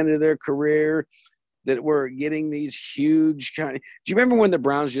at the end of their career, that were getting these huge do you remember when the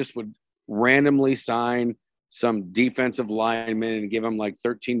Browns just would randomly sign some defensive lineman and give him like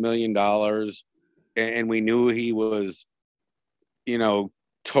 $13 million, and we knew he was,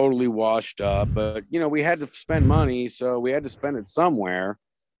 totally washed up, but we had to spend money, so we had to spend it somewhere.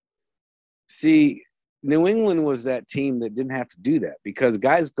 See, New England was that team that didn't have to do that, because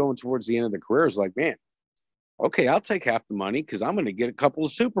guys going towards the end of their careers like, man, okay, I'll take half the money because I'm going to get a couple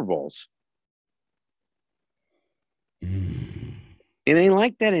of Super Bowls. It ain't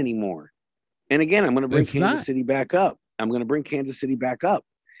like that anymore. And again, I'm going to bring Kansas City back up.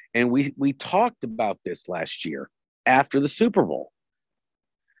 And we talked about this last year after the Super Bowl.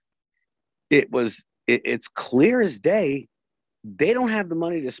 It's clear as day. They don't have the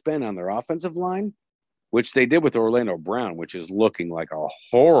money to spend on their offensive line, which they did with Orlando Brown, which is looking like a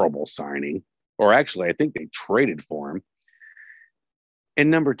horrible signing. Or actually, I think they traded for him. And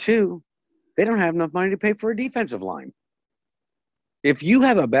number two, they don't have enough money to pay for a defensive line. If you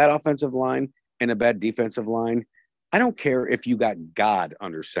have a bad offensive line and a bad defensive line, I don't care if you got God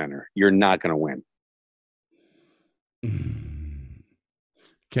under center. You're not going to win.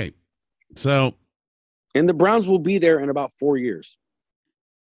 Okay. So. And the Browns will be there in about 4 years.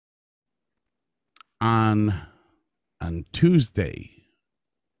 On Tuesday,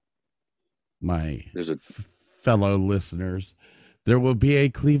 my fellow listeners, there will be a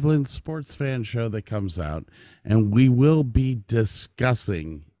Cleveland sports fan show that comes out, and we will be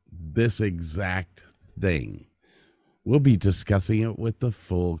discussing this exact thing. We'll be discussing it with the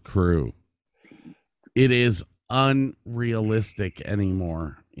full crew. It is unrealistic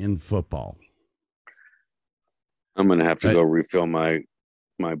anymore in football. I'm going to have to go refill my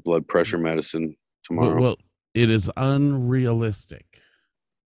blood pressure medicine tomorrow. Well, it is unrealistic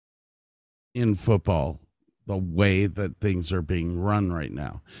in football the way that things are being run right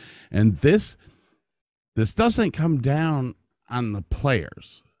now. And this doesn't come down on the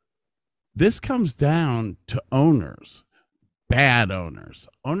players. This comes down to owners, bad owners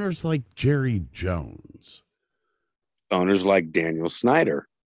like Jerry Jones. Owners like Daniel Snyder.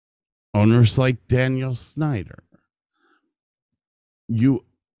 You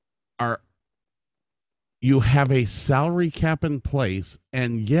have a salary cap in place,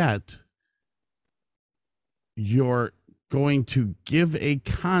 and yet you're going to give a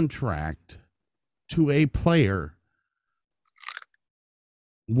contract to a player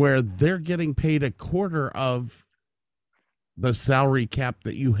where they're getting paid a quarter of the salary cap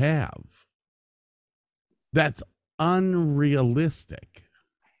that you have. That's unrealistic.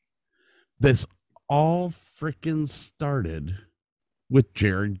 This all freaking started with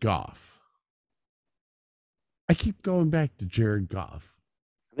Jared Goff. I keep going back to Jared Goff.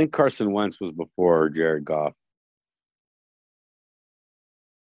 I think Carson Wentz was before Jared Goff.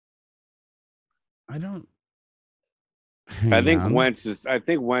 I think Wentz's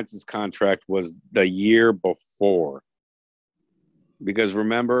contract was the year before. Because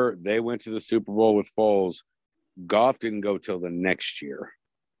remember, they went to the Super Bowl with Foles. Goff didn't go till the next year.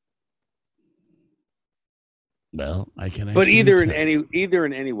 Well, I can. But either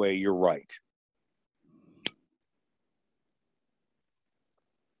in any way, you're right.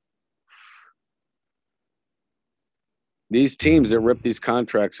 These teams that rip these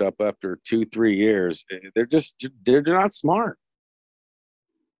contracts up after 2-3 years, they're not smart.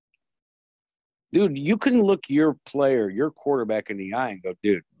 Dude, you can look your quarterback in the eye and go,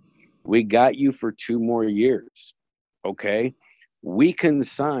 dude, we got you for 2 more years. Okay? We can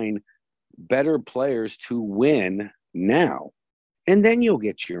sign better players to win now. And then you'll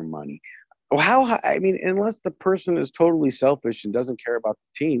get your money. Unless the person is totally selfish and doesn't care about the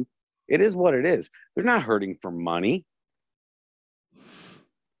team, it is what it is. They're not hurting for money.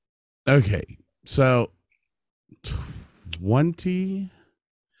 Okay, so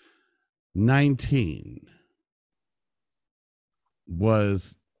 2019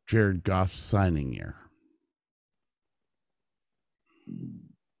 was Jared Goff's signing year.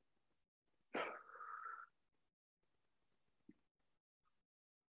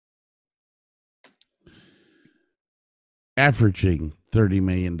 Averaging $30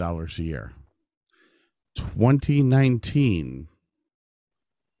 million a year. 2019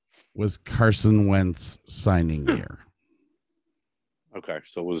 was Carson Wentz signing year. Okay,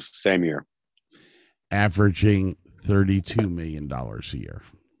 so it was same year. Averaging $32 million a year.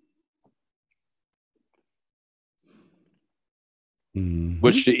 Mm-hmm.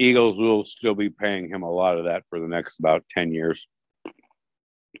 Which the Eagles will still be paying him a lot of that for the next about 10 years.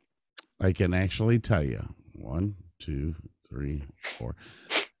 I can actually tell you. 1, 2, 3, 4.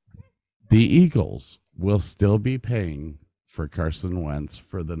 The Eagles will still be paying for Carson Wentz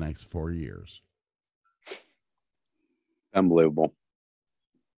for the next 4 years. Unbelievable.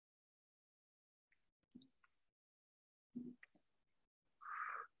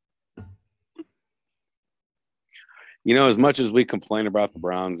 You know, as much as we complain about the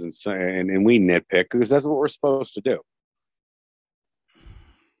Browns and we nitpick, because that's what we're supposed to do,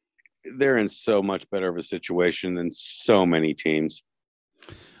 they're in so much better of a situation than so many teams.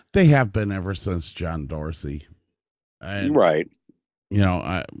 They have been ever since John Dorsey. Right. You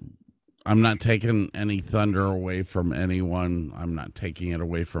know, I'm not taking any thunder away from anyone. I'm not taking it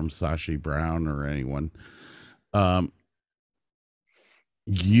away from Sashi Brown or anyone.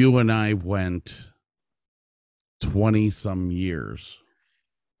 You and I went 20-some years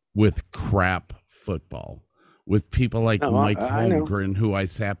with crap football, with people like Mike Holmgren, who I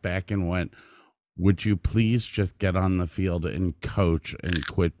sat back and went, would you please just get on the field and coach and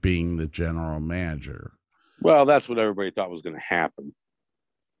quit being the general manager? Well, that's what everybody thought was going to happen.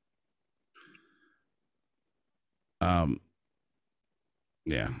 Yeah.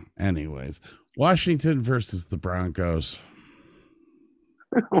 Anyways, Washington versus the Broncos.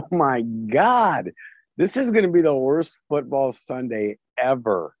 Oh my God. This is going to be the worst football Sunday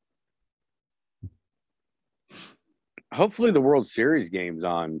ever. Hopefully the World Series game's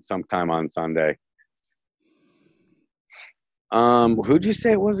on sometime on Sunday. Who'd you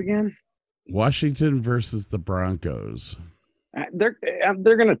say it was again? Washington versus the Broncos. They're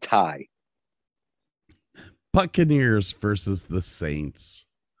going to tie. Buccaneers versus the Saints.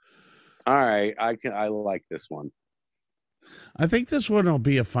 All right, I like this one. I think this one will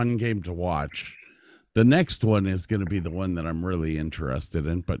be a fun game to watch. The next one is going to be the one that I'm really interested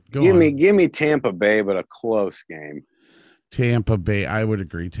in. But give me Tampa Bay, but a close game. Tampa Bay, I would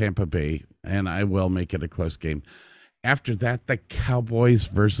agree. Tampa Bay, and I will make it a close game. After that, the Cowboys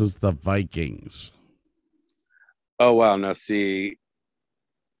versus the Vikings. Oh wow! Now see,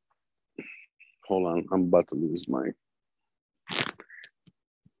 hold on, I'm about to lose my.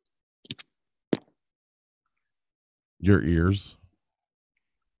 Your ears.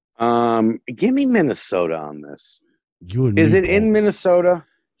 Give me Minnesota on this. Is it in Minnesota?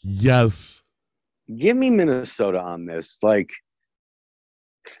 Yes. Give me Minnesota on this, like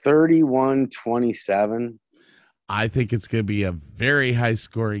 31-27. I think it's going to be a very high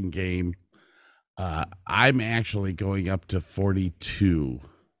scoring game. I'm actually going up to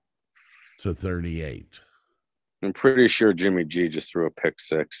 42-38. I'm pretty sure Jimmy G just threw a pick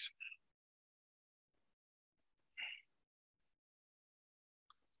six.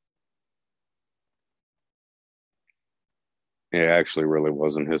 It actually really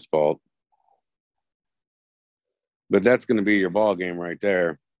wasn't his fault. But that's going to be your ball game right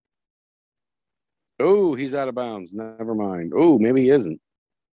there. Oh, he's out of bounds. Never mind. Oh, maybe he isn't.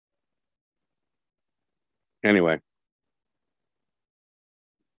 Anyway.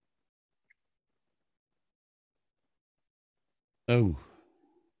 Oh.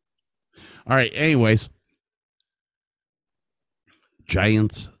 All right. Anyways.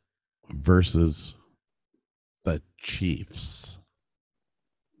 Giants versus the Chiefs.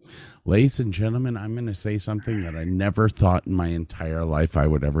 Ladies and gentlemen, I'm going to say something that I never thought in my entire life I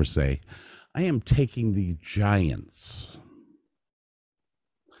would ever say. I am taking the Giants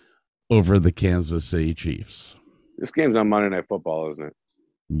over the Kansas City Chiefs. This game's on Monday Night Football, isn't it?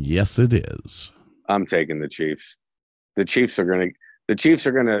 Yes, it is. I'm taking the Chiefs. The Chiefs are going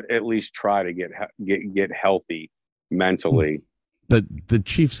to at least try to get healthy mentally. The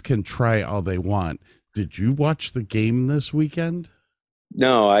Chiefs can try all they want. Did you watch the game this weekend?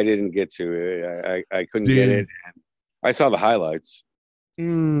 No, I didn't get to it. I couldn't get it. I saw the highlights.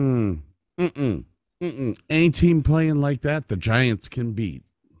 Any team playing like that, the Giants can beat.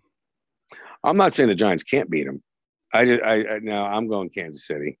 I'm not saying the Giants can't beat them. I'm going Kansas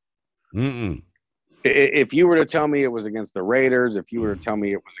City. If you were to tell me it was against the Raiders, if you were to tell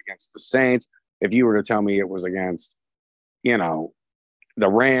me it was against the Saints, if you were to tell me it was against, the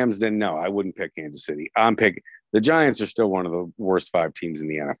Rams, then no, I wouldn't pick Kansas City. I'm picking the Giants. Are still one of the worst 5 teams in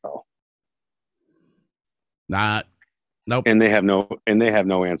the NFL. Nope. And they have no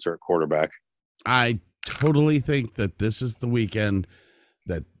answer at quarterback. I totally think that this is the weekend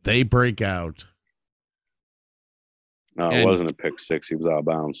that they break out. No, it wasn't a pick six. He was out of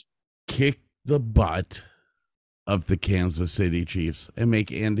bounds. Kick the butt of the Kansas City Chiefs and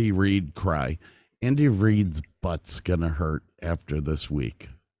make Andy Reid cry. Andy Reid's butt's gonna hurt after this week.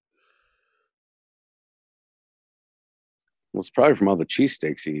 Well, it's probably from all the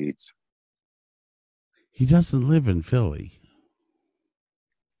cheesesteaks he eats. He doesn't live in Philly.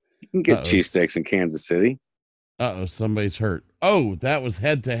 You can get cheesesteaks in Kansas City. Somebody's hurt. Oh, that was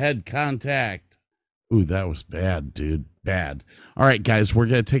head-to-head contact. Ooh, that was bad, dude. Bad. All right, guys, we're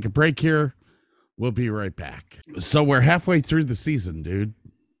going to take a break here. We'll be right back. So we're halfway through the season, dude.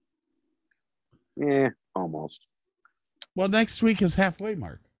 Yeah, almost. Well, next week is halfway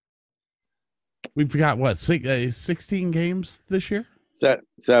mark. We've got, 16 games this year?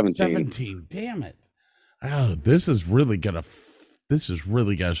 17. 17. Damn it. Oh, this is really gonna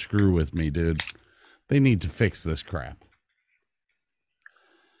screw with me, dude. They need to fix this crap.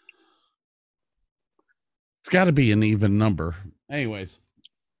 It's got to be an even number. Anyways.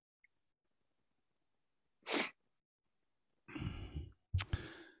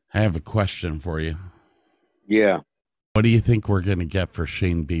 I have a question for you. Yeah. What do you think we're going to get for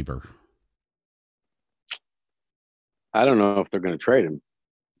Shane Bieber? I don't know if they're going to trade him.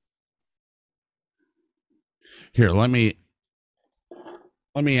 Here, let me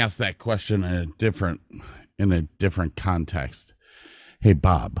ask that question in a different context. Hey,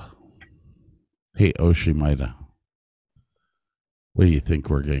 Bob. Hey, Oshimida. What do you think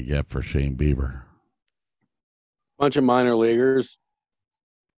we're going to get for Shane Bieber? Bunch of minor leaguers.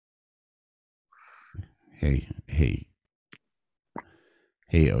 Hey,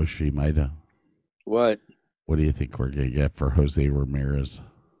 Oshi Maida. What? What do you think we're going to get for Jose Ramirez?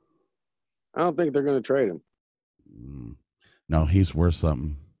 I don't think they're going to trade him. No, he's worth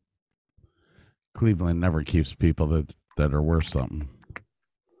something. Cleveland never keeps people that are worth something.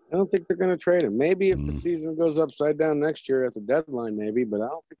 I don't think they're going to trade him. Maybe if the season goes upside down next year at the deadline, maybe, but I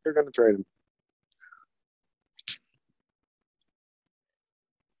don't think they're going to trade him.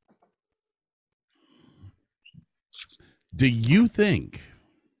 Do you think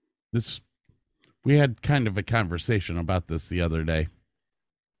this? We had kind of a conversation about this the other day.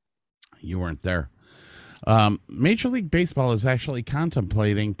 You weren't there. Major League Baseball is actually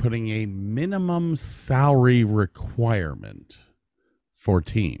contemplating putting a minimum salary requirement for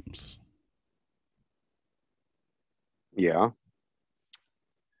teams. Yeah.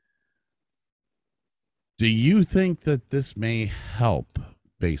 Do you think that this may help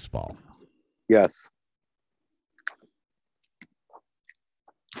baseball? Yes.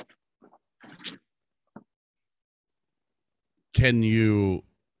 Can you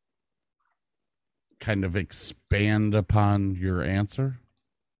kind of expand upon your answer?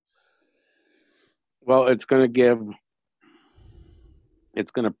 Well, it's going to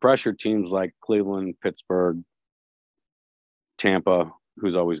pressure teams like Cleveland, Pittsburgh, Tampa,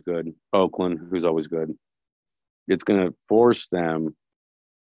 who's always good, Oakland, who's always good. It's going to force them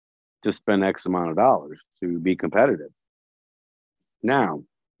to spend X amount of dollars to be competitive. Now,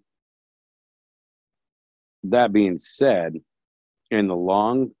 that being said, in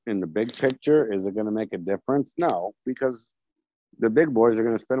the big picture, is it going to make a difference? No, because the big boys are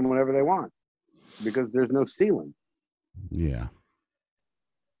going to spend whatever they want because there's no ceiling. Yeah.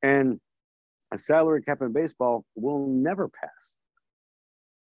 And a salary cap in baseball will never pass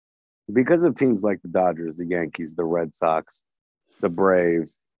because of teams like the Dodgers, the Yankees, the Red Sox, the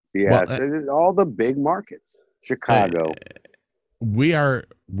Braves, the Astros, all the big markets, Chicago. We are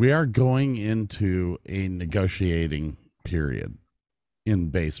going into a negotiating period in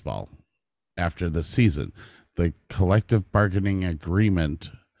baseball after the season. The collective bargaining agreement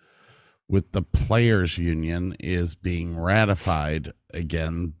with the players union is being ratified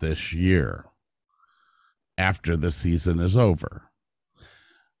again this year after the season is over.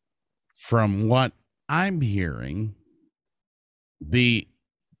 From what I'm hearing, the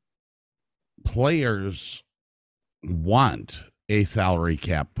players want a salary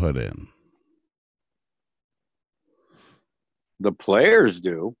cap put in. The players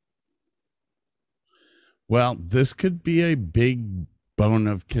do. Well, this could be a big bone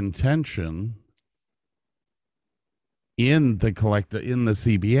of contention in the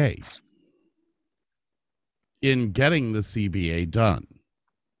CBA, in getting the CBA done.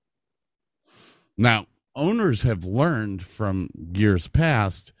 Now, owners have learned from years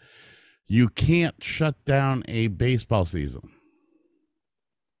past, you can't shut down a baseball season.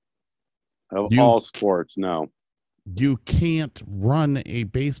 All sports, no. You can't run a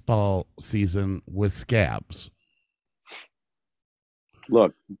baseball season with scabs.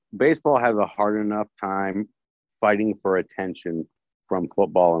 Look, baseball has a hard enough time fighting for attention from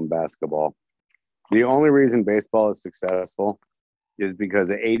football and basketball. The only reason baseball is successful is because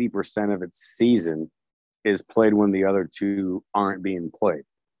 80% of its season is played when the other two aren't being played.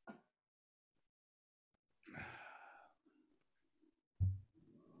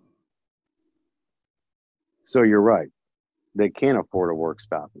 So you're right. They can't afford a work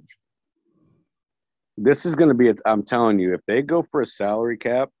stoppage. This is going to be, I'm telling you, if they go for a salary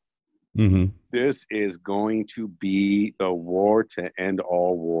cap, this is going to be the war to end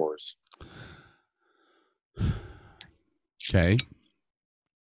all wars. Okay.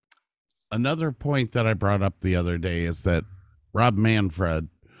 Another point that I brought up the other day is that Rob Manfred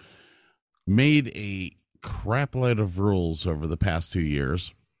made a crapload of rules over the past 2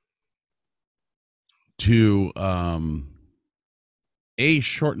 years to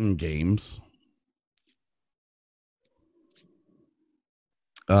shorten games,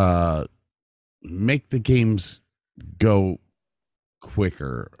 make the games go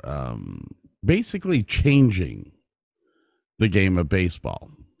quicker, basically changing the game of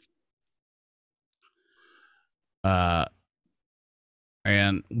baseball. And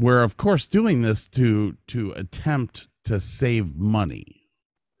we're of course doing this to attempt to save money,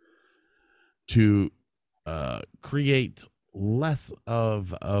 to create less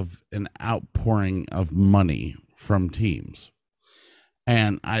of an outpouring of money from teams.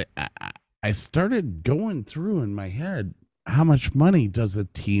 And I started going through in my head, how much money does a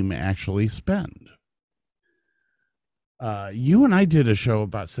team actually spend? You and I did a show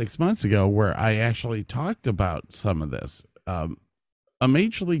about 6 months ago where I actually talked about some of this. A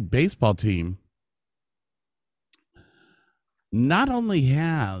Major League Baseball team not only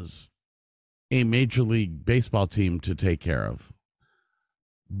has a Major League Baseball team to take care of,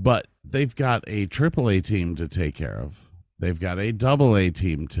 but they've got a AAA team to take care of. They've got a AA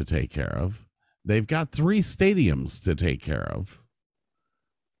team to take care of. They've got 3 stadiums to take care of.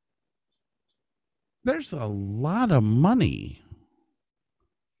 There's a lot of money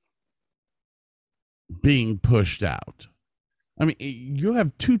being pushed out. I mean, you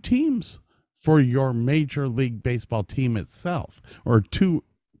have 2 teams for your Major League Baseball team itself, or two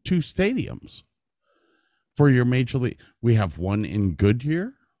stadiums for your Major League. We have one in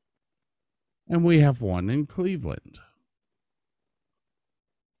Goodyear, and we have one in Cleveland.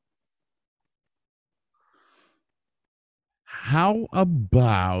 How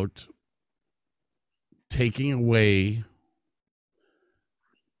about taking away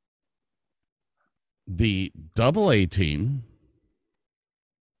the AA team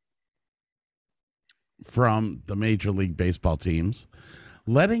from the Major League Baseball teams,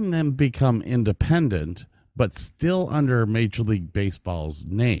 letting them become independent, but still under Major League Baseball's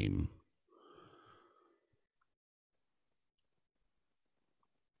name?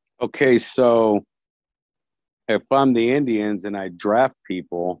 Okay, so if I'm the Indians and I draft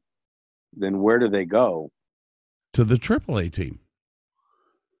people, then where do they go? To the AAA team.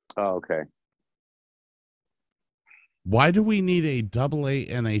 Oh, okay. Why do we need a AA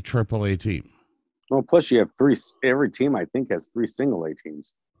and a AAA team? Well, plus you have 3. Every team, I think, has 3 single A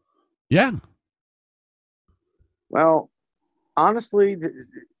teams. Yeah. Well, honestly,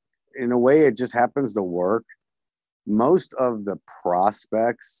 in a way, it just happens to work. Most of the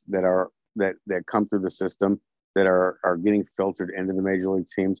prospects that come through the system that are getting filtered into the major league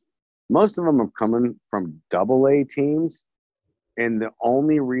teams, most of them are coming from AA teams, and the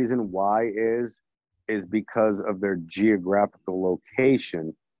only reason why is because of their geographical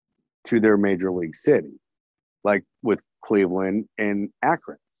location to their major league city, like with Cleveland and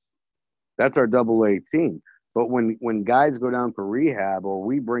Akron. That's our AA team. But when guys go down for rehab, or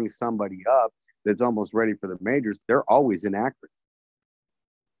we bring somebody up that's almost ready for the majors, they're always in Akron.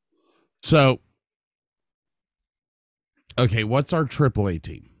 So, okay, what's our AAA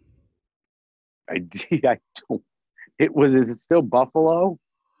team? I don't. Is it still Buffalo?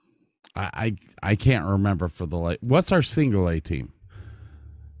 I can't remember for the light. What's our single A team?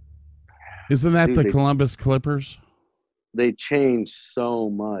 Isn't that the Columbus Clippers? They changed so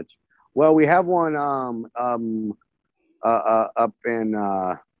much. Well, we have one up in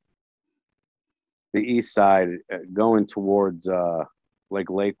the east side, going towards like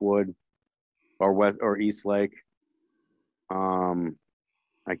Lakewood or West or East Lake.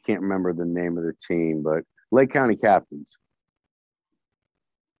 I can't remember the name of the team, but Lake County Captains.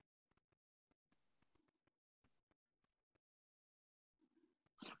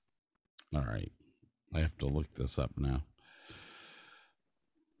 All right. I have to look this up now.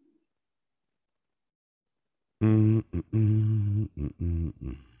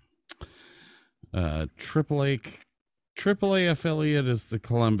 AAA affiliate is the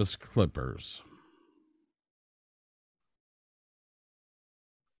Columbus Clippers.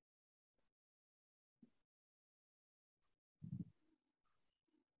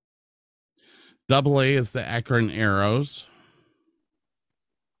 AA is the Akron Arrows.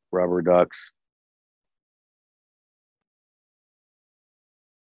 Rubber Ducks.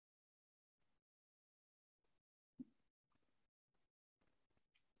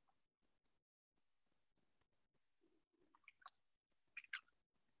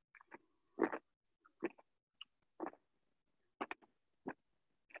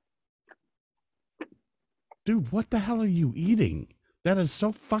 Dude, what the hell are you eating? That is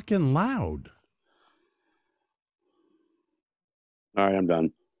so fucking loud. All right, I'm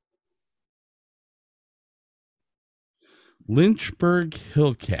done. Lynchburg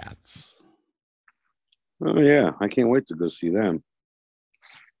Hillcats. Oh, yeah. I can't wait to go see them.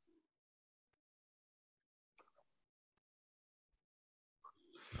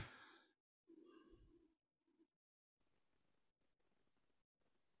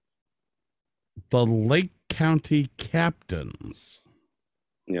 The Lake County Captains.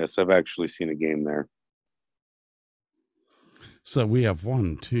 Yes, I've actually seen a game there. So we have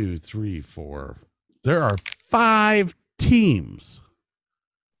 1, 2, 3, 4. There are 5 teams.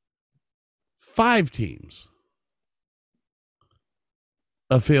 5 teams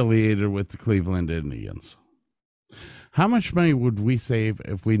affiliated with the Cleveland Indians. How much money would we save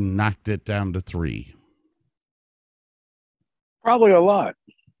if we knocked it down to 3? Probably a lot.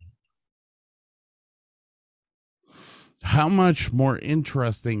 How much more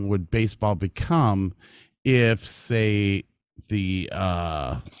interesting would baseball become if, say, the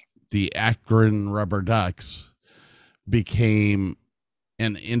Akron Rubber Ducks became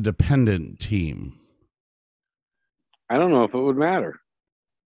an independent team? I don't know if it would matter.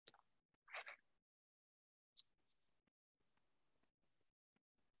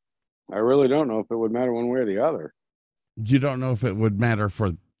 I really don't know if it would matter one way or the other. You don't know if it would matter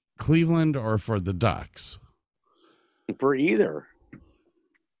for Cleveland or for the Ducks? For either.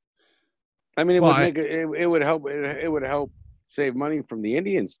 I mean, it would help. It would help save money from the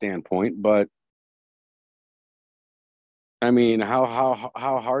Indian standpoint, but I mean, how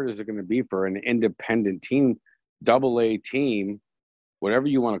hard is it going to be for an independent team, AA team, whatever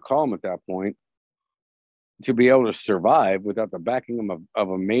you want to call them at that point, to be able to survive without the backing of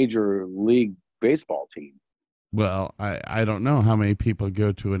a major league baseball team? Well, I don't know how many people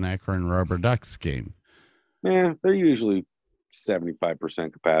go to an Akron Rubber Ducks game. Yeah, they're usually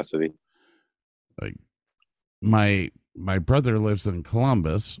 75% capacity. Like my brother lives in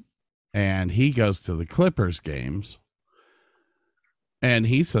Columbus, and he goes to the Clippers games, and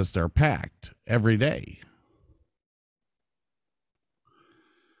he says they're packed every day.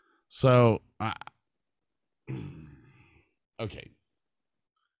 So, okay.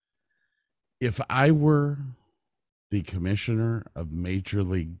 If I were the commissioner of Major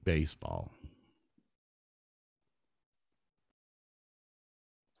League Baseball,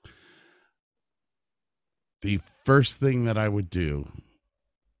 the first thing that I would do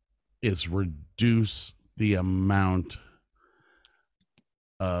is reduce the amount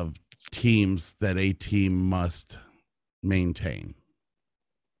of teams that a team must maintain.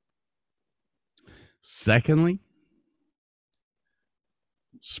 Secondly,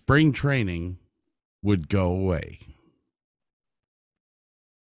 spring training would go away.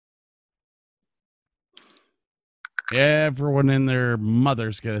 Everyone and their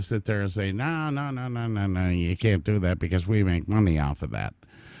mother's going to sit there and say, no, you can't do that because we make money off of that.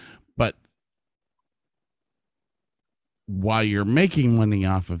 But while you're making money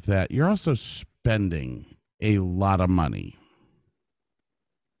off of that, you're also spending a lot of money.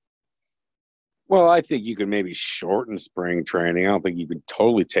 Well, I think you could maybe shorten spring training. I don't think you could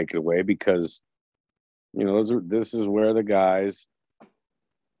totally take it away because, this is where the guys,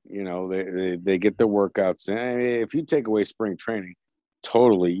 they get their workouts in. I mean, if you take away spring training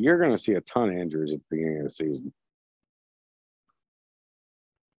totally, you're going to see a ton of injuries at the beginning of the season.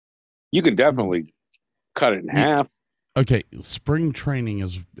 You could definitely cut it in half. Okay, spring training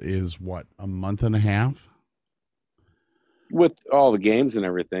is what, a month and a half? With all the games and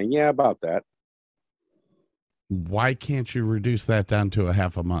everything. Yeah, about that. Why can't you reduce that down to a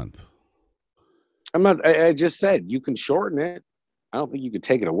half a month? I just said you can shorten it. I don't think you could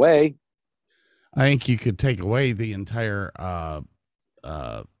take it away. I think you could take away the entire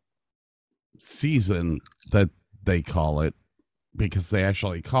season that they call it, because they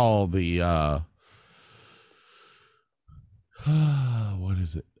actually call the what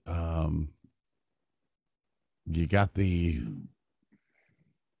is it?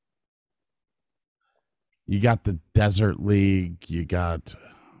 You got the Desert League. You got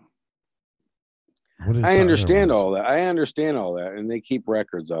I understand all that. And they keep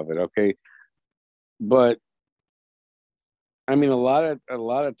records of it. Okay, but I mean, a lot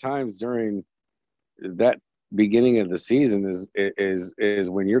of times during that beginning of the season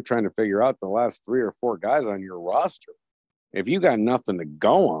is when you're trying to figure out the last 3 or 4 guys on your roster. If you got nothing to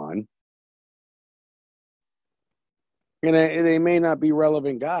go on, and they may not be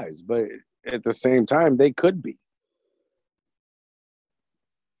relevant guys, but at the same time, they could be.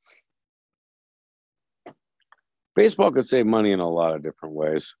 Baseball could save money in a lot of different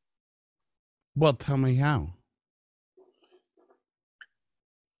ways. Well, tell me how.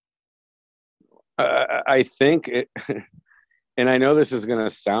 I think it, and I know this is going to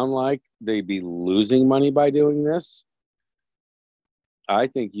sound like they'd be losing money by doing this. I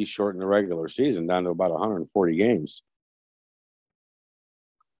think you shorten the regular season down to about 140 games.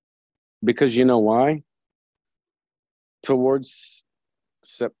 Because you know why? Towards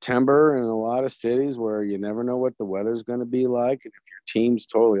September in a lot of cities where you never know what the weather's going to be like, and if your team's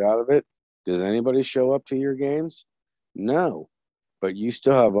totally out of it, does anybody show up to your games? No. But you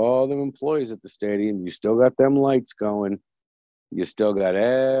still have all them employees at the stadium. You still got them lights going. You still got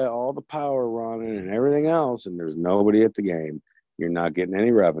all the power running and everything else, and there's nobody at the game. You're not getting any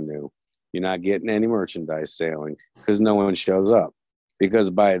revenue. You're not getting any merchandise selling because no one shows up. Because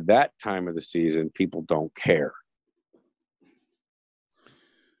by that time of the season, people don't care.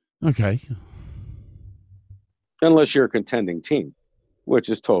 Okay. Unless you're a contending team, which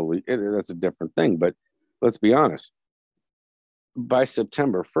is that's a different thing. But let's be honest. by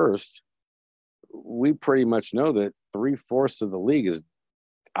September 1st, we pretty much know that 3/4 of the league is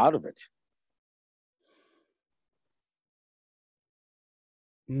out of it.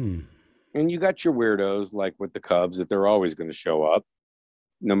 And you got your weirdos like with the Cubs that they're always going to show up,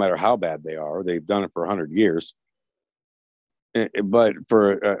 no matter how bad they are. They've done it for 100 years. But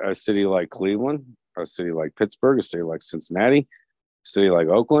for a city like Cleveland, a city like Pittsburgh, a city like Cincinnati, a city like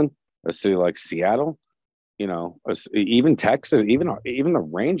Oakland, a city like Seattle, even Texas, even the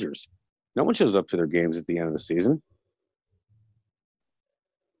Rangers, no one shows up to their games at the end of the season.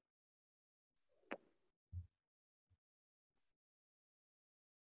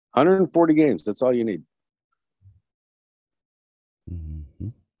 $140 games. That's all you need. Mm-hmm.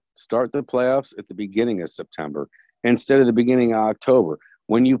 Start the playoffs at the beginning of September instead of the beginning of October.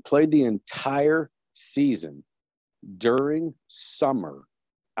 When you played the entire season during summer,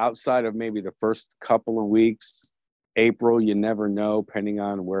 outside of maybe the first couple of weeks, April, you never know, depending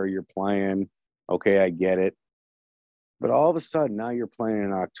on where you're playing. Okay, I get it. But all of a sudden, now you're playing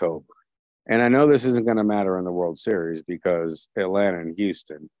in October. And I know this isn't going to matter in the World Series because Atlanta and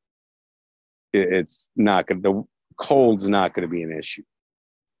Houston, it's not going to, the cold's not going to be an issue.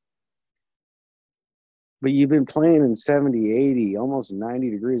 But you've been playing in 70, 80, almost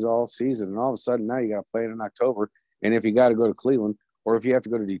 90 degrees all season. And all of a sudden now you got to play it in October. And if you got to go to Cleveland, or if you have to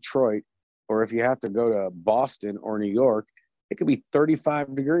go to Detroit, or if you have to go to Boston or New York, it could be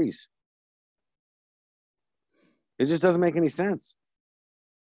 35 degrees. It just doesn't make any sense.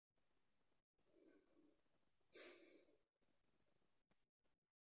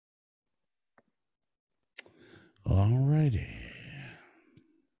 All righty.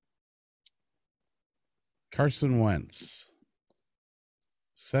 Carson Wentz,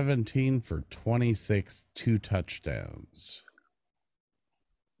 17 for 26, 2 touchdowns.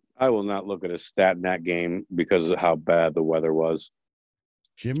 I will not look at a stat in that game because of how bad the weather was.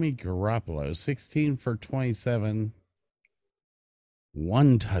 Jimmy Garoppolo, 16 for 27,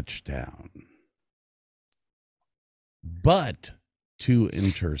 1 touchdown. But 2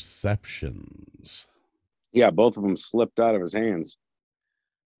 interceptions. Yeah, both of them slipped out of his hands.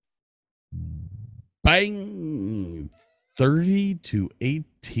 Bang!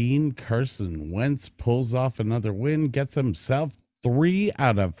 30-18. Carson Wentz pulls off another win, gets himself 3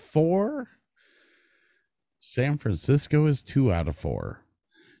 out of 4. San Francisco is 2 out of 4.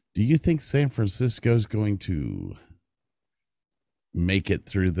 Do you think San Francisco is going to make it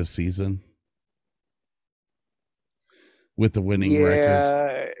through the season with the winning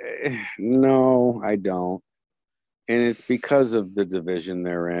record? No, I don't. And it's because of the division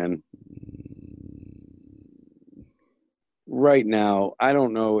they're in. Right now, I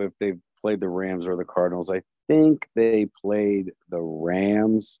don't know if they've played the Rams or the Cardinals. I think they played the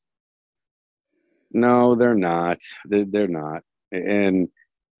Rams. No, they're not. They're not. And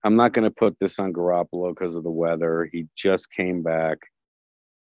I'm not going to put this on Garoppolo because of the weather. He just came back.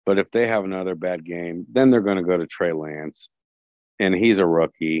 But if they have another bad game, then they're going to go to Trey Lance. And he's a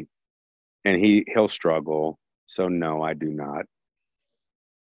rookie. And he'll struggle. So, no, I do not.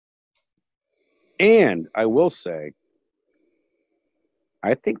 And I will say,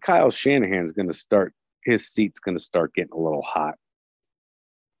 I think Kyle Shanahan's going to start, his seat's going to start getting a little hot.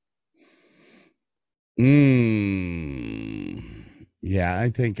 Yeah, I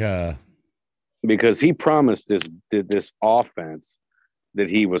think because he promised this offense that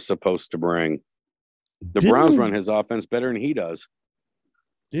he was supposed to bring. The Browns run his offense better than he does.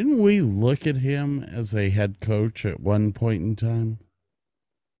 Didn't we look at him as a head coach at one point in time?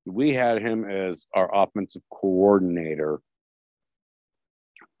 We had him as our offensive coordinator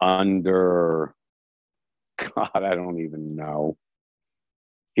under, God, I don't even know.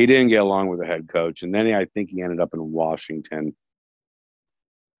 He didn't get along with the head coach, and then I think he ended up in Washington,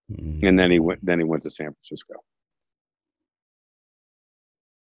 and then he went to San Francisco.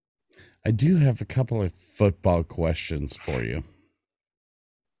 I do have a couple of football questions for you.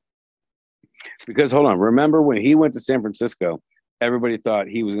 Because hold on, remember when he went to San Francisco, everybody thought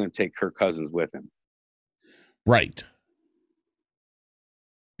he was going to take Kirk Cousins with him, right?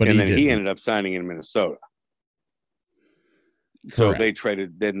 But and then he ended up signing in Minnesota. Correct. So they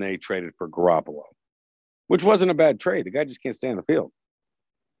traded for Garoppolo, which wasn't a bad trade. The guy just can't stay on the field.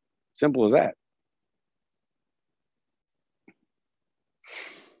 Simple as that.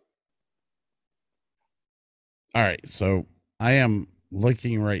 All right, so I am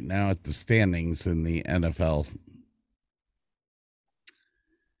looking right now at the standings in the NFL.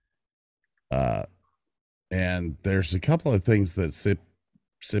 And there's a couple of things that sit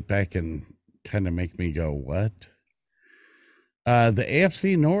back and kind of make me go, what? The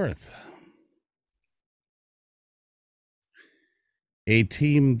AFC North. A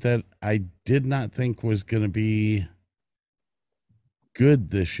team that I did not think was going to be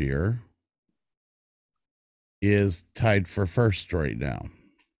good this year is tied for first right now.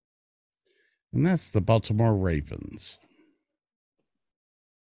 And that's the Baltimore Ravens.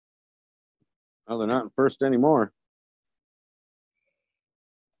 Oh, they're not in first anymore.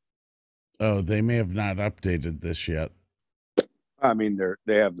 Oh, they may have not updated this yet. I mean,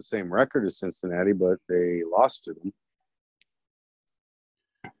 they have the same record as Cincinnati, but they lost to them.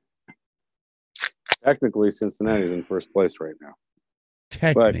 Technically, Cincinnati's in first place right now.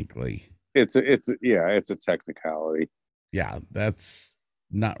 Technically. But it's a technicality. Yeah, that's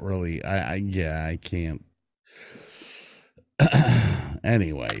not really I can't.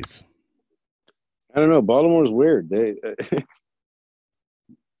 Anyways. I don't know. Baltimore's weird. They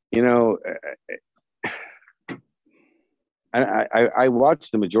I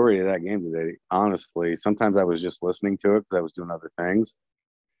watched the majority of that game today, honestly. Sometimes I was just listening to it because I was doing other things.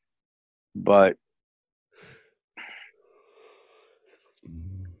 But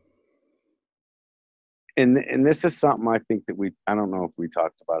and this is something I think that I don't know if we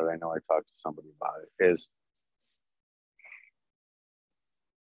talked about it. I know I talked to somebody about it.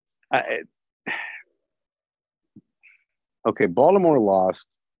 Okay, Baltimore lost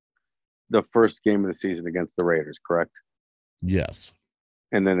the first game of the season against the Raiders, correct? Yes.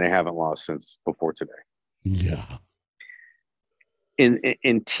 And then they haven't lost since before today. Yeah. In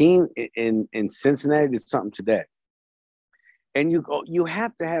Cincinnati did something today. And you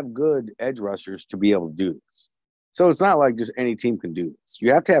have to have good edge rushers to be able to do this. So it's not like just any team can do this.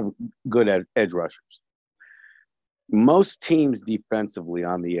 You have to have good edge rushers. Most teams defensively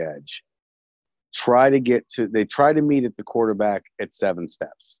on the edge try to meet at the quarterback at 7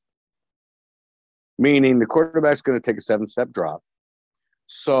 steps. Meaning the quarterback's going to take a 7-step drop.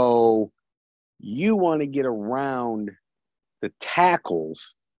 So you want to get around the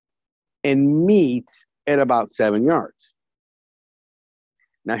tackles and meet at about 7 yards.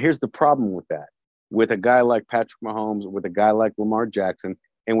 Now, here's the problem with that. With a guy like Patrick Mahomes, with a guy like Lamar Jackson,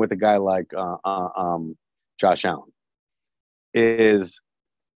 and with a guy like Josh Allen, is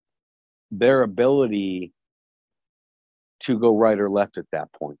their ability to go right or left at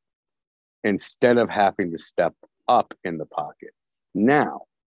that point instead of having to step up in the pocket. Now,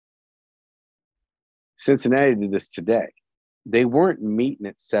 Cincinnati did this today. They weren't meeting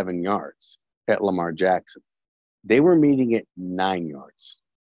at 7 yards at Lamar Jackson. They were meeting at 9 yards,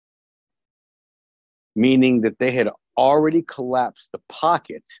 meaning that they had already collapsed the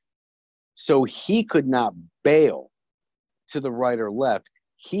pocket so he could not bail to the right or left.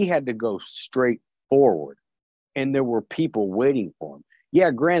 He had to go straight forward, and there were people waiting for him. Yeah,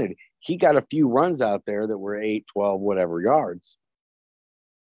 granted, he got a few runs out there that were 8, 12, whatever yards,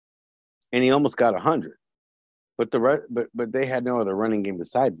 and he almost got 100. But they had no other running game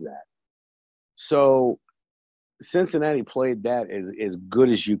besides that. So Cincinnati played that as good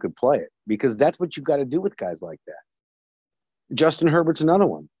as you could play it, because that's what you got to do with guys like that. Justin Herbert's another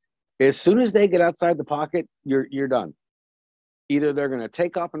one. As soon as they get outside the pocket, you're done. Either they're going to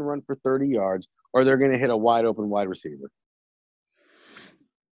take off and run for 30 yards, or they're going to hit a wide open wide receiver.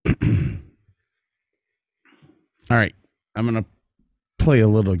 All right. I'm going to play a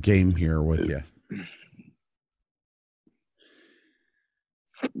little game here with you.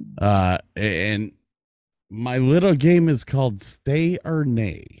 And my little game is called Stay or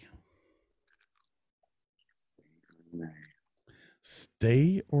Nay.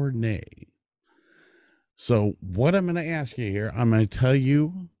 Stay or nay. So what I'm going to ask you here, I'm going to tell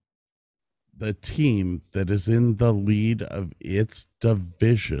you the team that is in the lead of its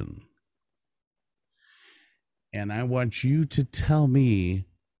division. And I want you to tell me,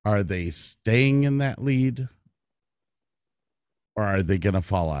 are they staying in that lead, or are they going to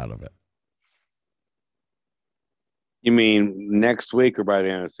fall out of it? You mean next week or by the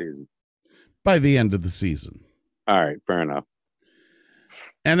end of the season? By the end of the season. All right, fair enough.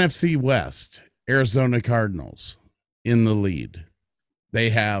 NFC West, Arizona Cardinals in the lead. They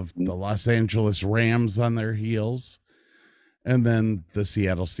have the Los Angeles Rams on their heels, and then the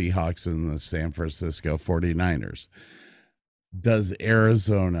Seattle Seahawks and the San Francisco 49ers. Does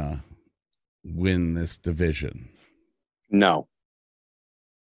Arizona win this division? No.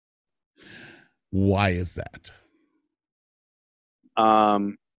 Why is that?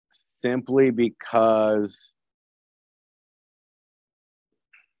 Simply because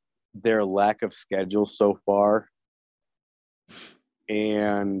their lack of schedule so far,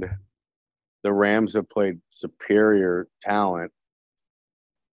 and the Rams have played superior talent.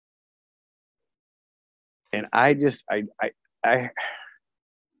 And I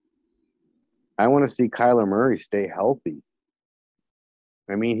want to see Kyler Murray stay healthy.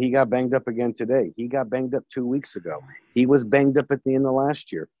 I mean, he got banged up again today. He got banged up 2 weeks ago. He was banged up at the end of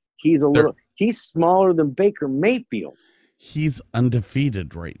last year. He's smaller than Baker Mayfield. He's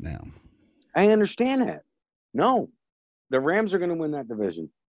undefeated right now. I understand that. No, the Rams are going to win that division.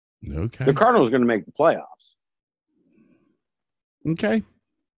 Okay. The Cardinals are going to make the playoffs. Okay.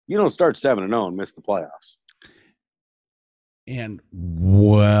 You don't start 7-0 and miss the playoffs. And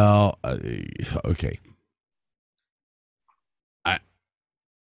well, okay.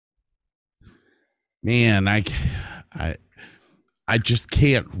 I just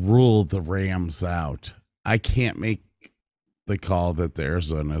can't rule the Rams out. I can't make the call that the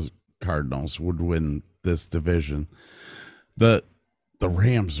Arizona Cardinals would win this division. The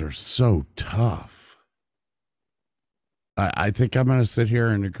Rams are so tough. I think I'm going to sit here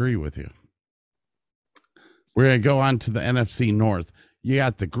and agree with you. We're going to go on to the NFC North. You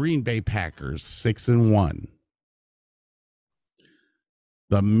got the Green Bay Packers 6-1.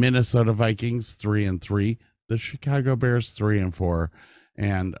 The Minnesota Vikings 3-3. The Chicago Bears 3-4.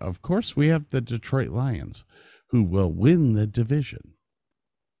 And of course, we have the Detroit Lions, who will win the division.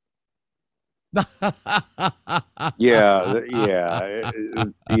 Yeah.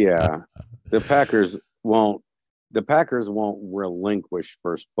 The Packers won't relinquish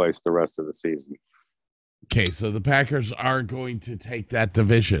first place the rest of the season. Okay, so the Packers are going to take that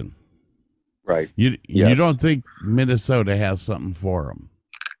division. Right. You don't think Minnesota has something for them?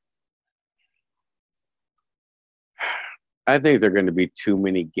 I think they're going to be too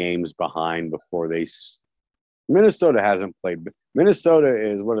many games behind before they. Minnesota hasn't played.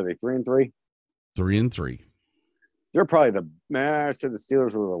 Minnesota is, what are they, 3-3? 3-3. They're probably I said the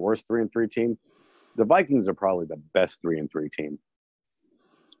Steelers were the worst 3-3 team. The Vikings are probably the best 3-3 team.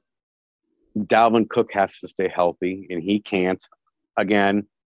 Dalvin Cook has to stay healthy, and he can't. Again,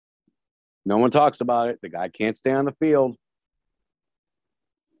 no one talks about it. The guy can't stay on the field.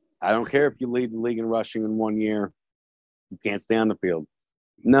 I don't care if you lead the league in rushing in 1 year. You can't stay on the field.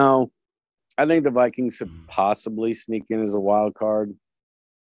 No, I think the Vikings could possibly sneak in as a wild card.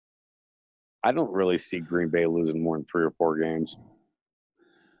 I don't really see Green Bay losing more than 3 or 4 games.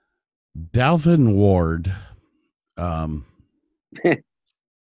 Dalvin Ward, that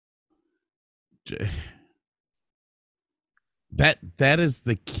is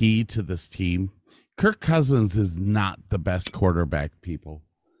the key to this team. Kirk Cousins is not the best quarterback, people.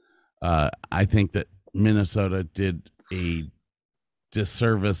 I think that Minnesota did a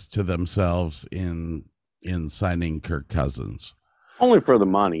disservice to themselves in signing Kirk Cousins. Only for the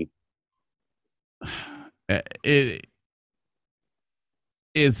money.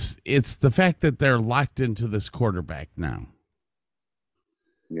 It's the fact that they're locked into this quarterback now.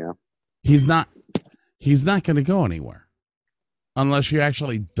 Yeah. He's not going to go anywhere unless you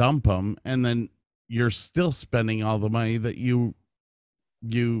actually dump him, and then you're still spending all the money that you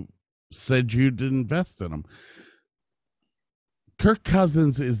said you'd invest in him. Kirk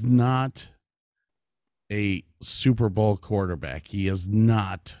Cousins is not a Super Bowl quarterback. He is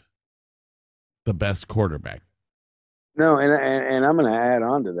not the best quarterback. No, and I'm going to add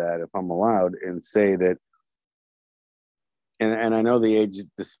on to that, if I'm allowed, and say that, and I know the age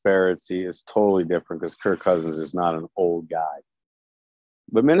disparity is totally different because Kirk Cousins is not an old guy.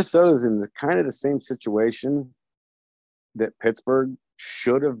 But Minnesota's in kind of the same situation that Pittsburgh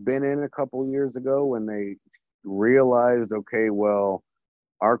should have been in a couple years ago when they realized, okay, well,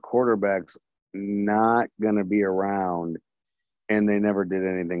 our quarterback's not going to be around, and they never did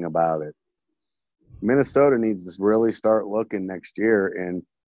anything about it. Minnesota needs to really start looking next year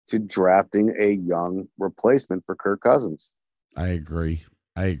into drafting a young replacement for Kirk Cousins. I agree.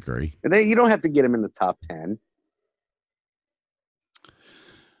 And you don't have to get him in the top 10.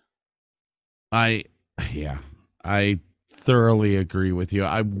 I thoroughly agree with you.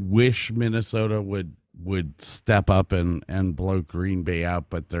 I wish Minnesota would step up and blow Green Bay out,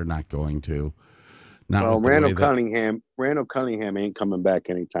 but they're not going to. Randall Cunningham ain't coming back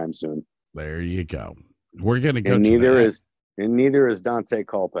anytime soon. There you go. We're going to go. And neither is Dante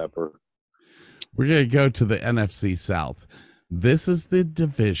Culpepper. We're going to go to the NFC South. This is the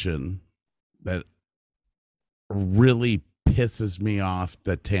division that really pisses me off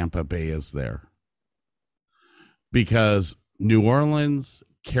that Tampa Bay is there, because New Orleans,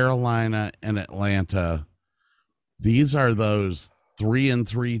 Carolina, and Atlanta, these are those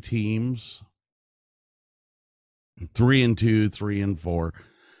 3-3 teams, 3-2, 3-4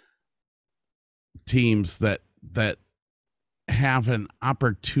 teams that have an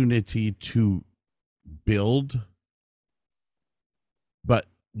opportunity to build, but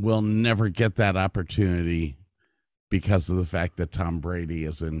will never get that opportunity because of the fact that Tom Brady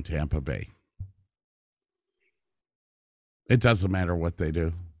is in Tampa Bay. It doesn't matter what they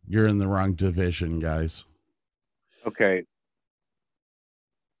do. You're in the wrong division, guys. Okay.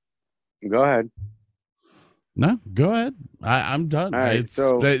 Go ahead. No, go ahead. I'm done. All right,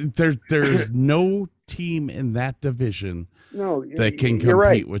 There's no team in that division that can you're compete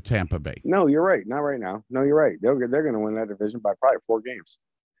right. with Tampa Bay. No, you're right. Not right now. No, you're right. They're going to win that division by probably 4 games,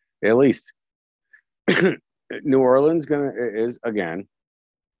 at least. New Orleans is again.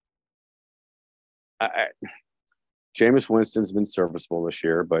 Jameis Winston's been serviceable this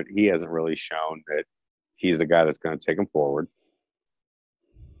year, but he hasn't really shown that he's the guy that's going to take them forward.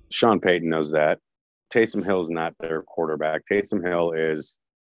 Sean Payton knows that. Taysom Hill's not their quarterback. Taysom Hill is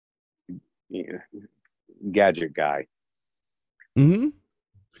gadget guy. Mm-hmm.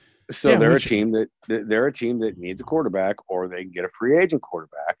 So they're a team that needs a quarterback, or they can get a free agent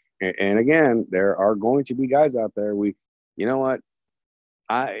quarterback. And again, there are going to be guys out there. You know what?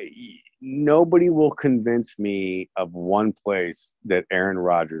 Nobody will convince me of one place that Aaron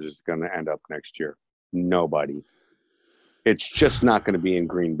Rodgers is going to end up next year. Nobody. It's just not going to be in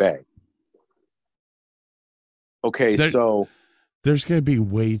Green Bay. Okay, so there's going to be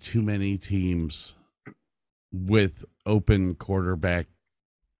way too many teams with open quarterback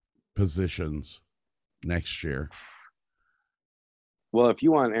positions next year. Well, if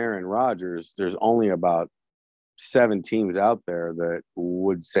you want Aaron Rodgers, there's only about 7 teams out there that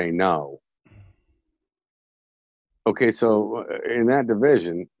would say no. Okay, so in that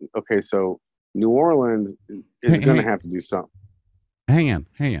division, so New Orleans is going to have to do something. Hang on.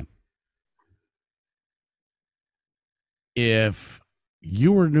 If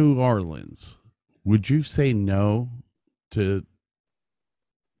you were New Orleans, would you say no to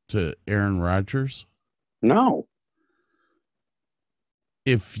Aaron Rodgers? No.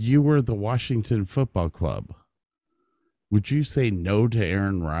 If you were the Washington Football Club, would you say no to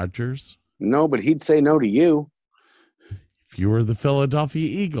Aaron Rodgers? No, but he'd say no to you. If you were the Philadelphia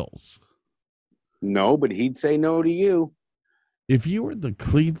Eagles. No, but he'd say no to you. If you were the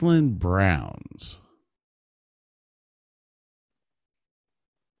Cleveland Browns.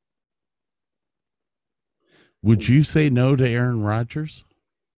 Would you say no to Aaron Rodgers?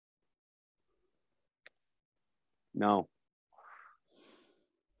 No.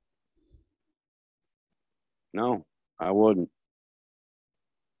 No, I wouldn't.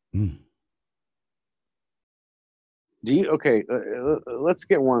 Let's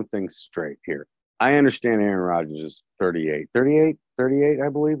get one thing straight here. I understand Aaron Rodgers is 38, I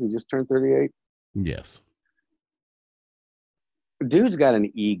believe. He just turned 38. Yes. Dude's got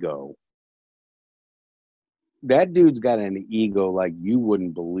an ego. That dude's got an ego like you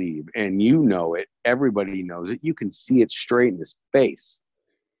wouldn't believe. And you know it. Everybody knows it. You can see it straight in his face.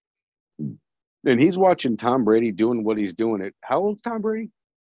 And he's watching Tom Brady doing what he's doing. How old's Tom Brady?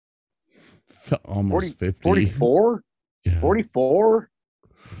 Almost 50. 44? Yeah. 44?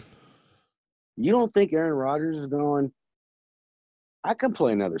 You don't think Aaron Rodgers is going, I can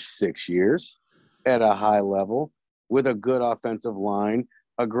play another 6 years at a high level with a good offensive line,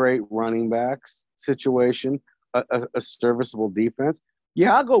 a great running backs situation, a serviceable defense?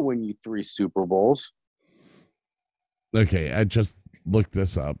 Yeah, I'll go win you 3 Super Bowls. Okay, I just looked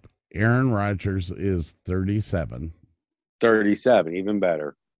this up. Aaron Rodgers is 37. 37, even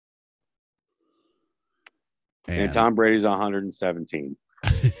better. And Tom Brady's 117.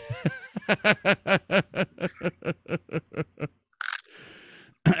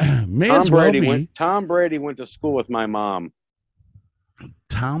 Tom Brady went to school with my mom.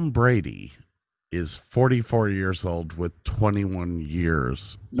 Tom Brady is 44 years old with 21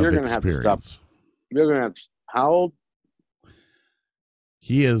 years of experience. Have to stop. You're going to have to, how old?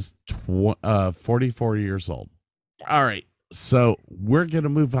 He is 44 years old. All right. So we're going to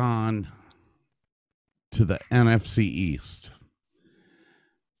move on to the NFC East.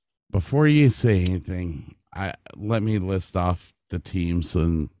 Before you say anything, let me list off the teams,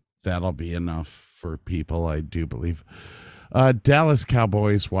 and that'll be enough for people, I do believe. Dallas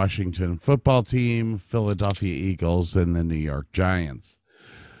Cowboys, Washington Football Team, Philadelphia Eagles, and the New York Giants.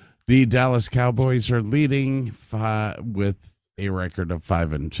 The Dallas Cowboys are leading with a record of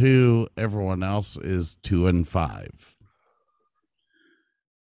 5-2. Everyone else is 2-5.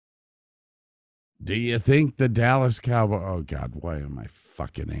 Do you think the Dallas Cowboys... Oh, God, why am I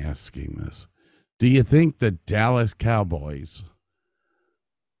fucking asking this? Do you think the Dallas Cowboys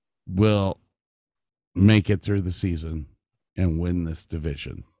will make it through the season and win this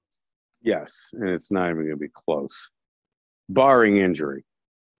division? Yes, and it's not even going to be close, barring injury.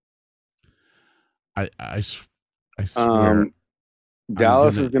 I swear.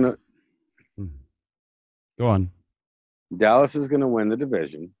 Dallas is going to... Go on. Dallas is going to win the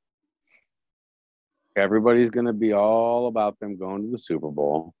division. Everybody's going to be all about them going to the Super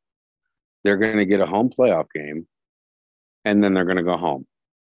Bowl. They're going to get a home playoff game, and then they're going to go home.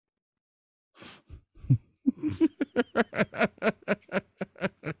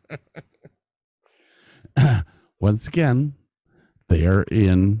 Once again, they are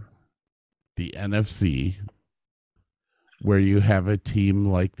in the NFC, where you have a team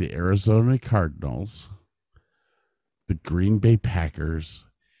like the Arizona Cardinals, the Green Bay Packers,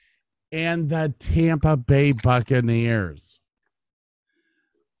 and the Tampa Bay Buccaneers.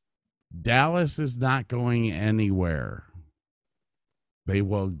 Dallas is not going anywhere. They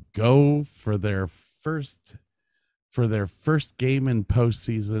will go for their first game in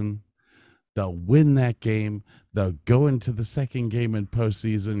postseason. They'll win that game. They'll go into the second game in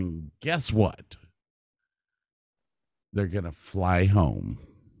postseason. And guess what? They're going to fly home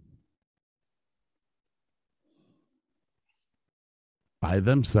by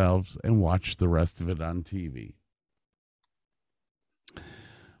themselves and watch the rest of it on TV.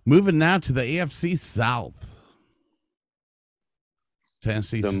 Moving now to the AFC South.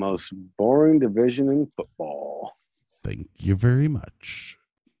 Tennessee. The most boring division in football. Thank you very much.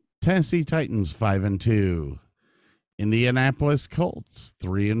 Tennessee Titans 5-2. Indianapolis Colts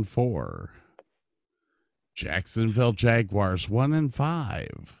 3-4. Jacksonville Jaguars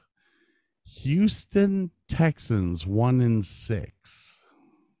 1-5. Houston Texans 1-6.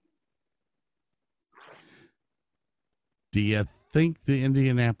 Do you think the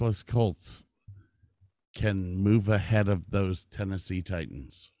Indianapolis Colts can move ahead of those Tennessee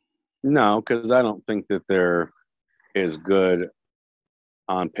Titans? No, because I don't think that they're as good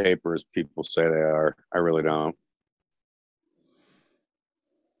on paper as people say they are. I really don't.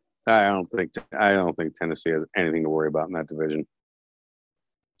 I don't think Tennessee has anything to worry about in that division.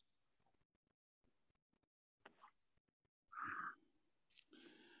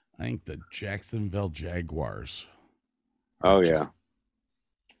 I think the Jacksonville Jaguars. Oh, yeah.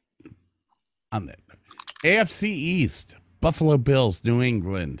 On that. AFC East, Buffalo Bills, New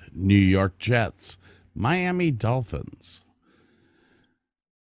England, New York Jets, Miami Dolphins.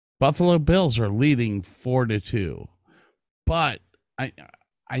 Buffalo Bills are leading 4-2. But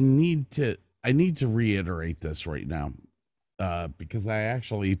I need to reiterate this right now because I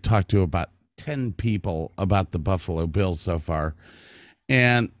actually talked to about 10 people about the Buffalo Bills so far,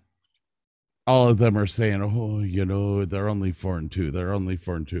 and all of them are saying, "Oh, they're only 4-2. They're only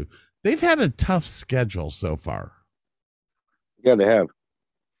 4-2." They've had a tough schedule so far. Yeah, they have.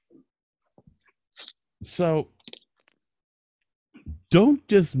 So don't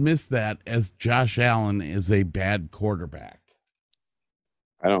dismiss that as Josh Allen is a bad quarterback.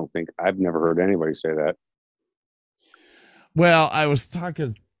 I've never heard anybody say that. Well, I was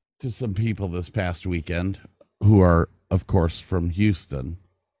talking to some people this past weekend who are, of course, from Houston.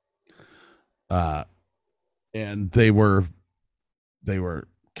 And they were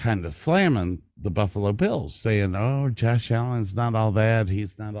kind of slamming the Buffalo Bills, saying, "Oh, Josh Allen's not all that.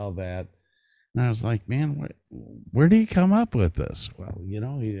 He's not all that." And I was like, "Man, where do you come up with this?" Well,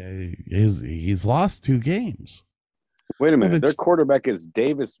 he's lost 2 games. Wait a minute. Their quarterback is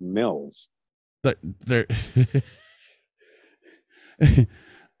Davis Mills.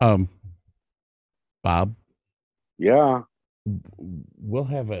 Bob. Yeah. We'll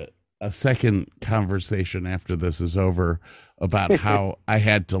have a second conversation after this is over about how I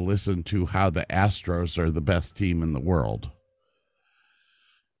had to listen to how the Astros are the best team in the world.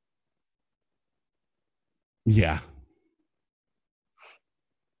 Yeah.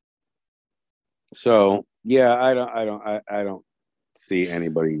 So yeah, I don't see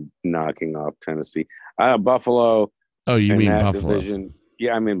anybody knocking off Tennessee. Buffalo. Oh, you mean Buffalo? Division,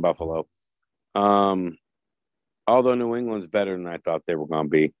 yeah, I mean Buffalo. Although New England's better than I thought they were going to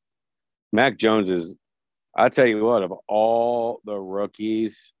be. Mac Jones is, I'll tell you what, of all the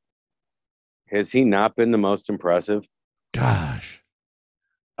rookies, has he not been the most impressive? Gosh.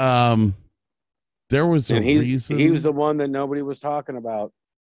 There was a reason. He was the one that nobody was talking about.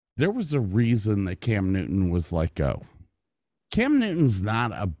 There was a reason that Cam Newton was let go. Cam Newton's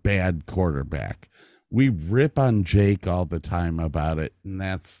not a bad quarterback. We rip on Jake all the time about it, and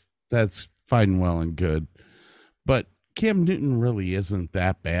that's fine, well, and good. But Cam Newton really isn't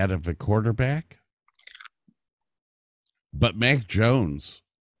that bad of a quarterback. But Mac Jones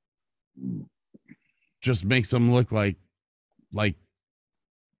just makes him look like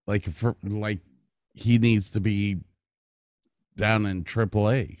he needs to be down in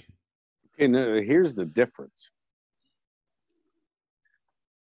AAA. Okay, no, here's the difference.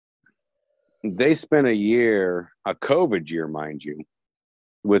 They spent a year, a COVID year, mind you,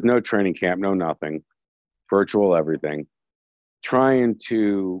 with no training camp, no nothing, virtual everything. trying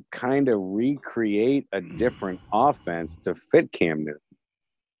to kind of recreate a different offense to fit Cam Newton.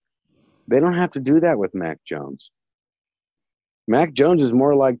 They don't have to do that with Mac Jones. Mac Jones is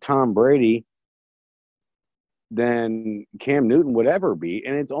more like Tom Brady than Cam Newton would ever be,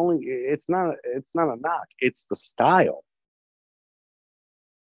 and it's not a knock. It's the style.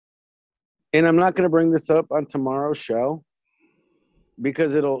 And I'm not going to bring this up on tomorrow's show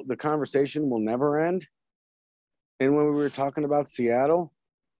because the conversation will never end. And when we were talking about Seattle,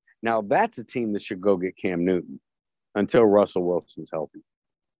 now that's a team that should go get Cam Newton until Russell Wilson's healthy.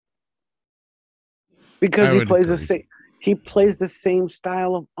 Because he plays the same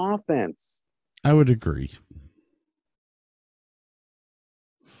style of offense. I would agree.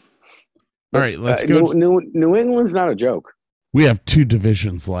 All right, let's go. New England's not a joke. We have 2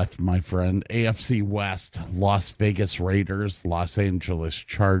 divisions left, my friend. AFC West, Las Vegas Raiders, Los Angeles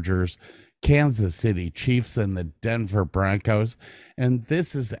Chargers, Kansas City Chiefs, and the Denver Broncos. And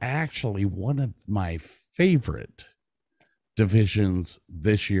this is actually one of my favorite divisions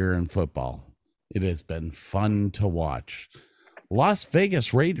this year in football. It has been fun to watch. Las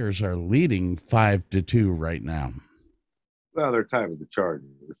Vegas Raiders are leading 5-2 right now. Well, they're tied with the Chargers.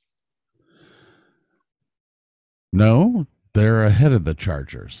 No, they're ahead of the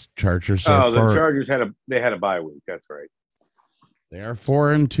Chargers. Chargers are the Chargers had a bye week. That's right. They are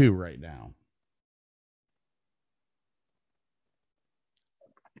 4-2 right now.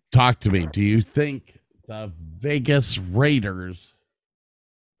 Talk to me. Do you think the Vegas Raiders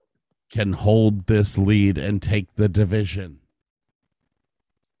can hold this lead and take the division?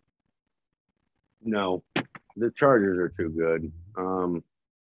 No, the Chargers are too good.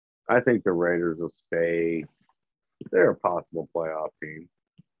 I think the Raiders will stay. They're a possible playoff team.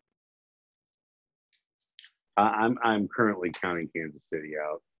 I'm currently counting Kansas City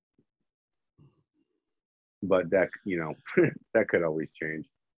out, but that that could always change.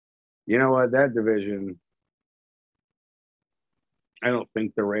 You know what? That division, I don't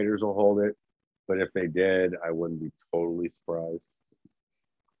think the Raiders will hold it, but if they did, I wouldn't be totally surprised.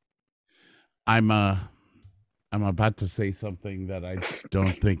 I'm about to say something that I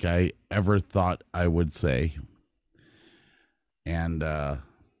don't think I ever thought I would say. And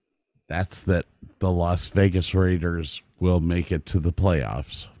that's that the Las Vegas Raiders will make it to the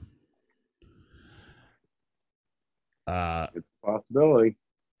playoffs. It's a possibility.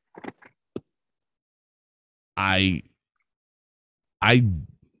 I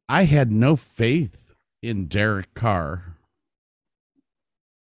had no faith in Derek Carr,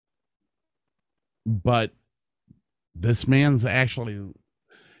 but this man's actually,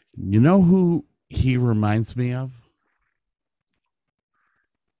 you know who he reminds me of?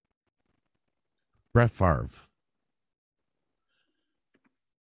 Brett Favre.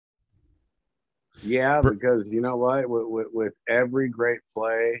 Yeah, because you know what? With every great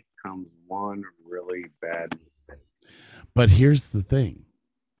play comes one really bad mistake. But here's the thing.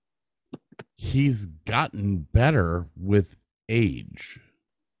 He's gotten better with age.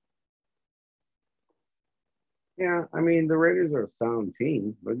 Yeah, I mean, the Raiders are a sound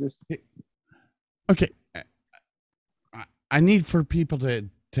team, but just... Okay. I need for people to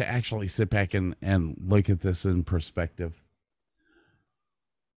actually sit back and look at this in perspective.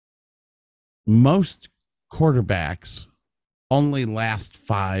 Most quarterbacks only last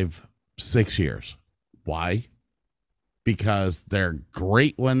 5-6 years. Why? Because they're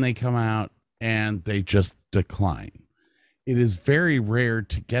great when they come out and they just decline. It is very rare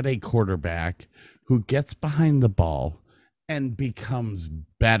to get a quarterback who gets behind the ball and becomes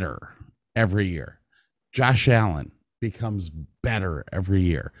better every year. Josh Allen becomes better every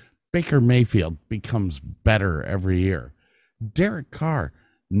year. Baker Mayfield becomes better every year. Derek Carr,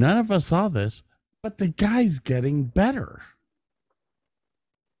 none of us saw this, but the guy's getting better.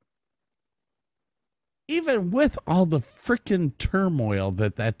 Even with all the freaking turmoil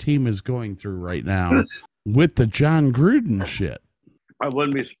that team is going through right now with the John Gruden shit. I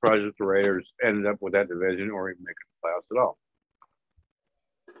wouldn't be surprised if the Raiders ended up with that division or even making the playoffs at all.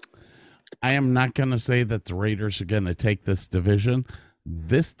 I am not going to say that the Raiders are going to take this division.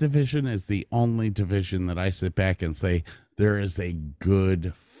 This division is the only division that I sit back and say there is a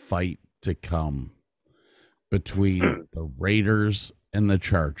good fight to come between the Raiders and the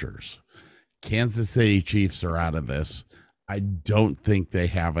Chargers. Kansas City Chiefs are out of this. I don't think they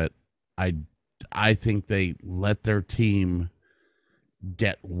have it. I think they let their team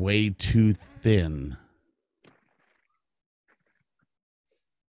get way too thin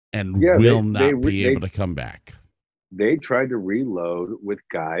and will not be able to come back. They tried to reload with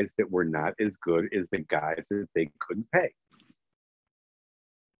guys that were not as good as the guys that they couldn't pay.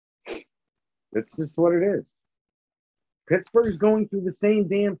 That's just what it is. Pittsburgh's going through the same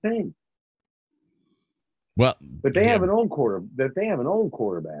damn thing. Well, But they have an old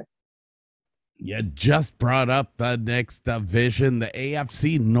quarterback. You just brought up the next division, the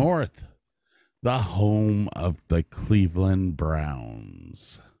AFC North, the home of the Cleveland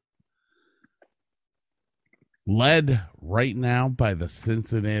Browns. Led right now by the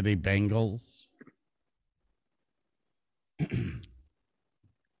Cincinnati Bengals.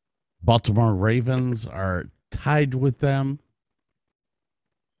 Baltimore Ravens are tied with them.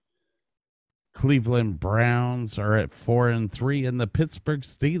 Cleveland Browns are at 4-3, and the Pittsburgh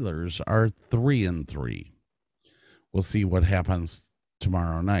Steelers are 3-3. We'll see what happens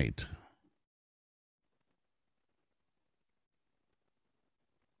tomorrow night.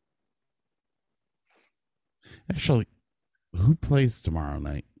 Actually, who plays tomorrow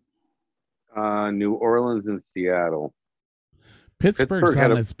night? New Orleans and Seattle. Pittsburgh's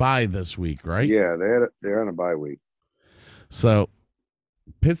on its bye this week, right? Yeah, they're on a bye week. So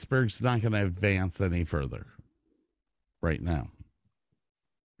Pittsburgh's not going to advance any further right now.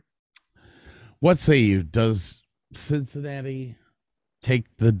 What say you? Does Cincinnati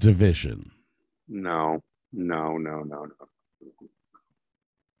take the division? No.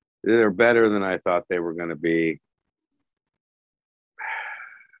 They're better than I thought they were going to be.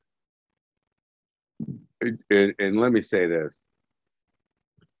 And let me say this.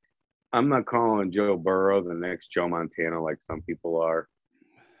 I'm not calling Joe Burrow the next Joe Montana like some people are,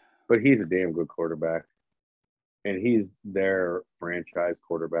 but he's a damn good quarterback. And he's their franchise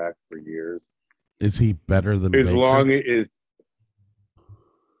quarterback for years. Is he better than as Baker? Long as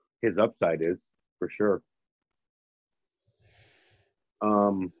his upside is, for sure.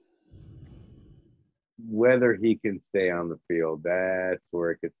 Whether he can stay on the field, that's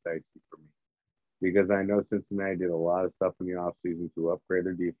where it gets dicey for me. Because I know Cincinnati did a lot of stuff in the offseason to upgrade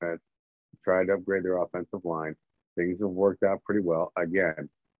their defense, tried to upgrade their offensive line. Things have worked out pretty well. Again,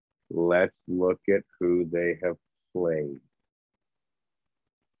 let's look at who they have played.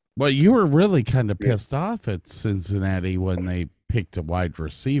 Well, you were really kind of pissed off at Cincinnati when they picked a wide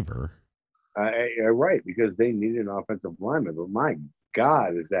receiver. Right, because they needed an offensive lineman. But my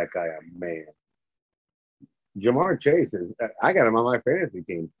God, is that guy a man? Jamar Chase I got him on my fantasy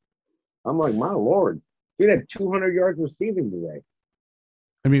team. I'm like, my Lord, he had 200 yards receiving today.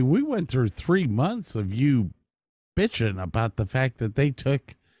 I mean, we went through 3 months of you bitching about the fact that they took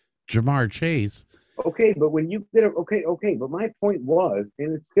Jamar Chase. Okay, but when you get but my point was,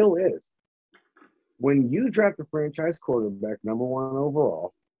 and it still is, when you draft a franchise quarterback, number 1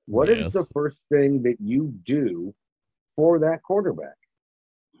 overall, what is the first thing that you do for that quarterback?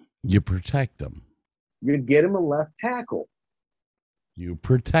 You protect him. You get him a left tackle. You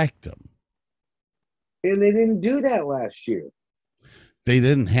protect him. And they didn't do that last year. They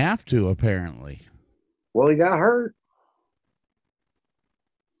didn't have to, apparently. Well, he got hurt.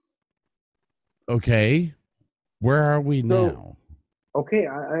 Okay. Where are we now? Okay,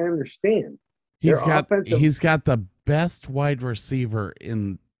 I understand. He's got the best wide receiver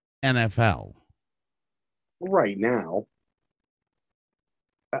in NFL. Right now.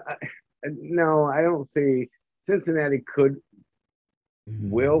 No, I don't see Cincinnati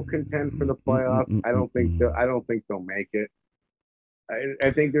will contend for the playoffs. I don't think they'll make it.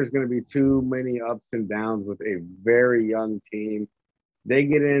 I think there's going to be too many ups and downs with a very young team. They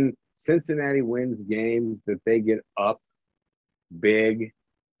get in. Cincinnati wins games that they get up big,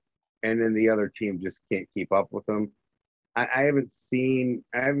 and then the other team just can't keep up with them. Cincinnati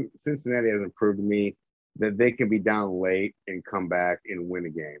hasn't proved to me that they can be down late and come back and win a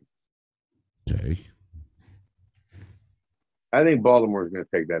game. Okay. I think Baltimore's going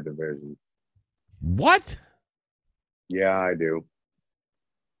to take that division. What? Yeah, I do.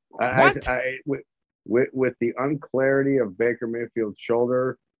 What? With the unclarity of Baker Mayfield's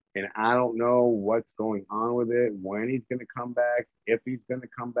shoulder, and I don't know what's going on with it, when he's going to come back, if he's going to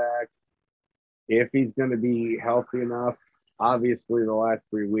come back, if he's going to be healthy enough. Obviously, the last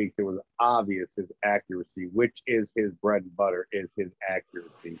 3 weeks, it was obvious his accuracy, which is his bread and butter, is his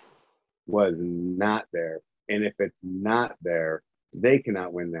accuracy, was not there. And if it's not there, they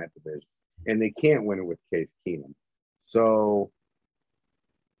cannot win that division. And they can't win it with Case Keenum. So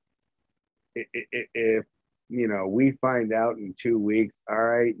if we find out in 2 weeks, all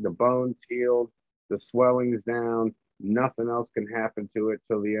right, the bone's healed, the swelling's down, nothing else can happen to it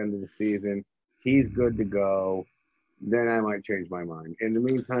till the end of the season, he's good to go, then I might change my mind. In the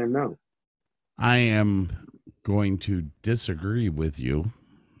meantime, no. I am going to disagree with you,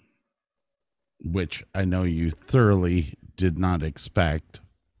 which I know you thoroughly did not expect.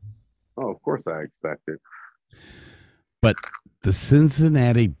 Oh, of course I expect it. But the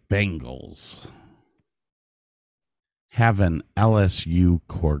Cincinnati Bengals have an LSU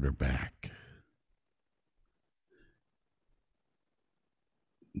quarterback.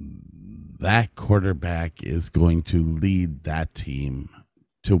 That quarterback is going to lead that team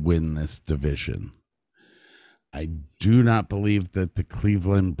to win this division. I do not believe that the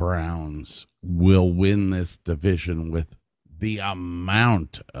Cleveland Browns will win this division with the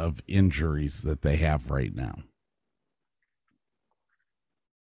amount of injuries that they have right now.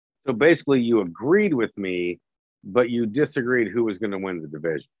 So basically, you agreed with me, but you disagreed who was going to win the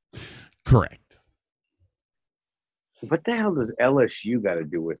division. Correct. What the hell does LSU got to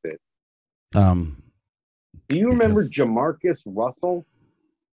do with it? Do you remember Jamarcus Russell?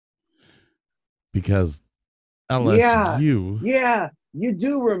 Because LSU. Yeah, you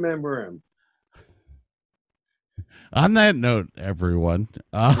do remember him. On that note, everyone.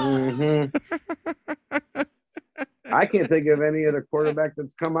 I can't think of any other quarterback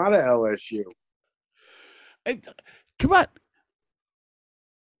that's come out of LSU. Come on.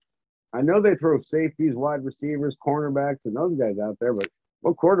 I know they throw safeties, wide receivers, cornerbacks, and those guys out there, but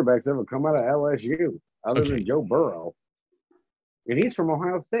what quarterbacks ever come out of LSU other than Joe Burrow? And he's from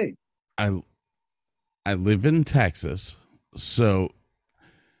Ohio State. I live in Texas, so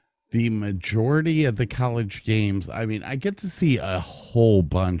the majority of the college games, I mean, I get to see a whole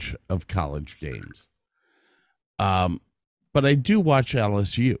bunch of college games. But I do watch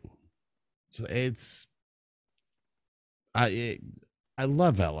LSU. So I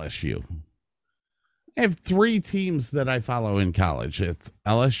love LSU. I have 3 teams that I follow in college. It's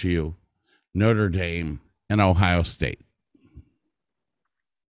LSU, Notre Dame, and Ohio State.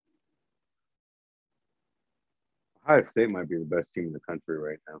 Ohio State might be the best team in the country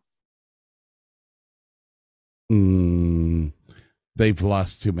right now. They've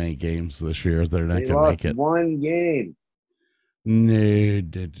lost too many games this year. They're not going to make it. One game. No,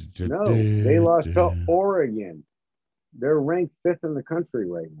 they lost to Oregon. They're ranked 5th in the country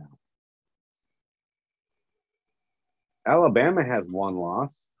right now. Alabama has 1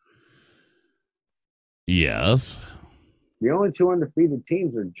 loss. Yes. The only 2 undefeated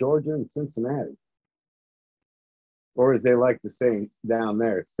teams are Georgia and Cincinnati. Or as they like to say down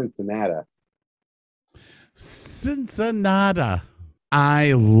there, Cincinnati. Cincinnati.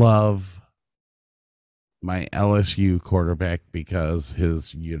 I love my LSU quarterback because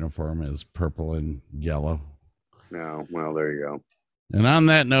his uniform is purple and yellow. No, well, there you go. And on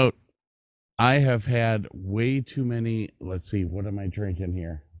that note, I have had way too many. Let's see, what am I drinking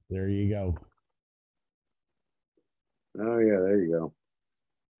here? There you go. Oh, yeah, there you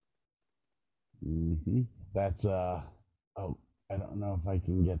go. That's, I don't know if I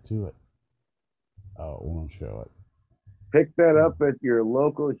can get to it. Oh, it won't show it. Pick that up at your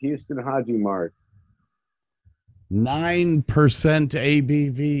local Houston Haji Mart. 9%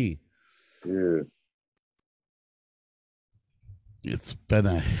 ABV. Yeah. It's been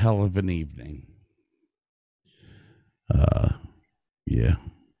a hell of an evening. Yeah.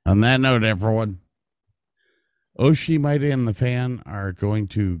 On that note, everyone, Oshi, Mighty, and the Fan are going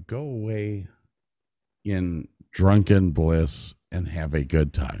to go away in drunken bliss and have a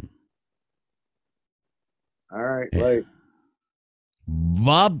good time. All right, right.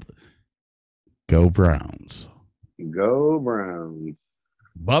 Bob, go Browns. Go Browns.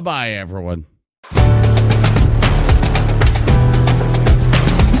 Bye-bye, everyone.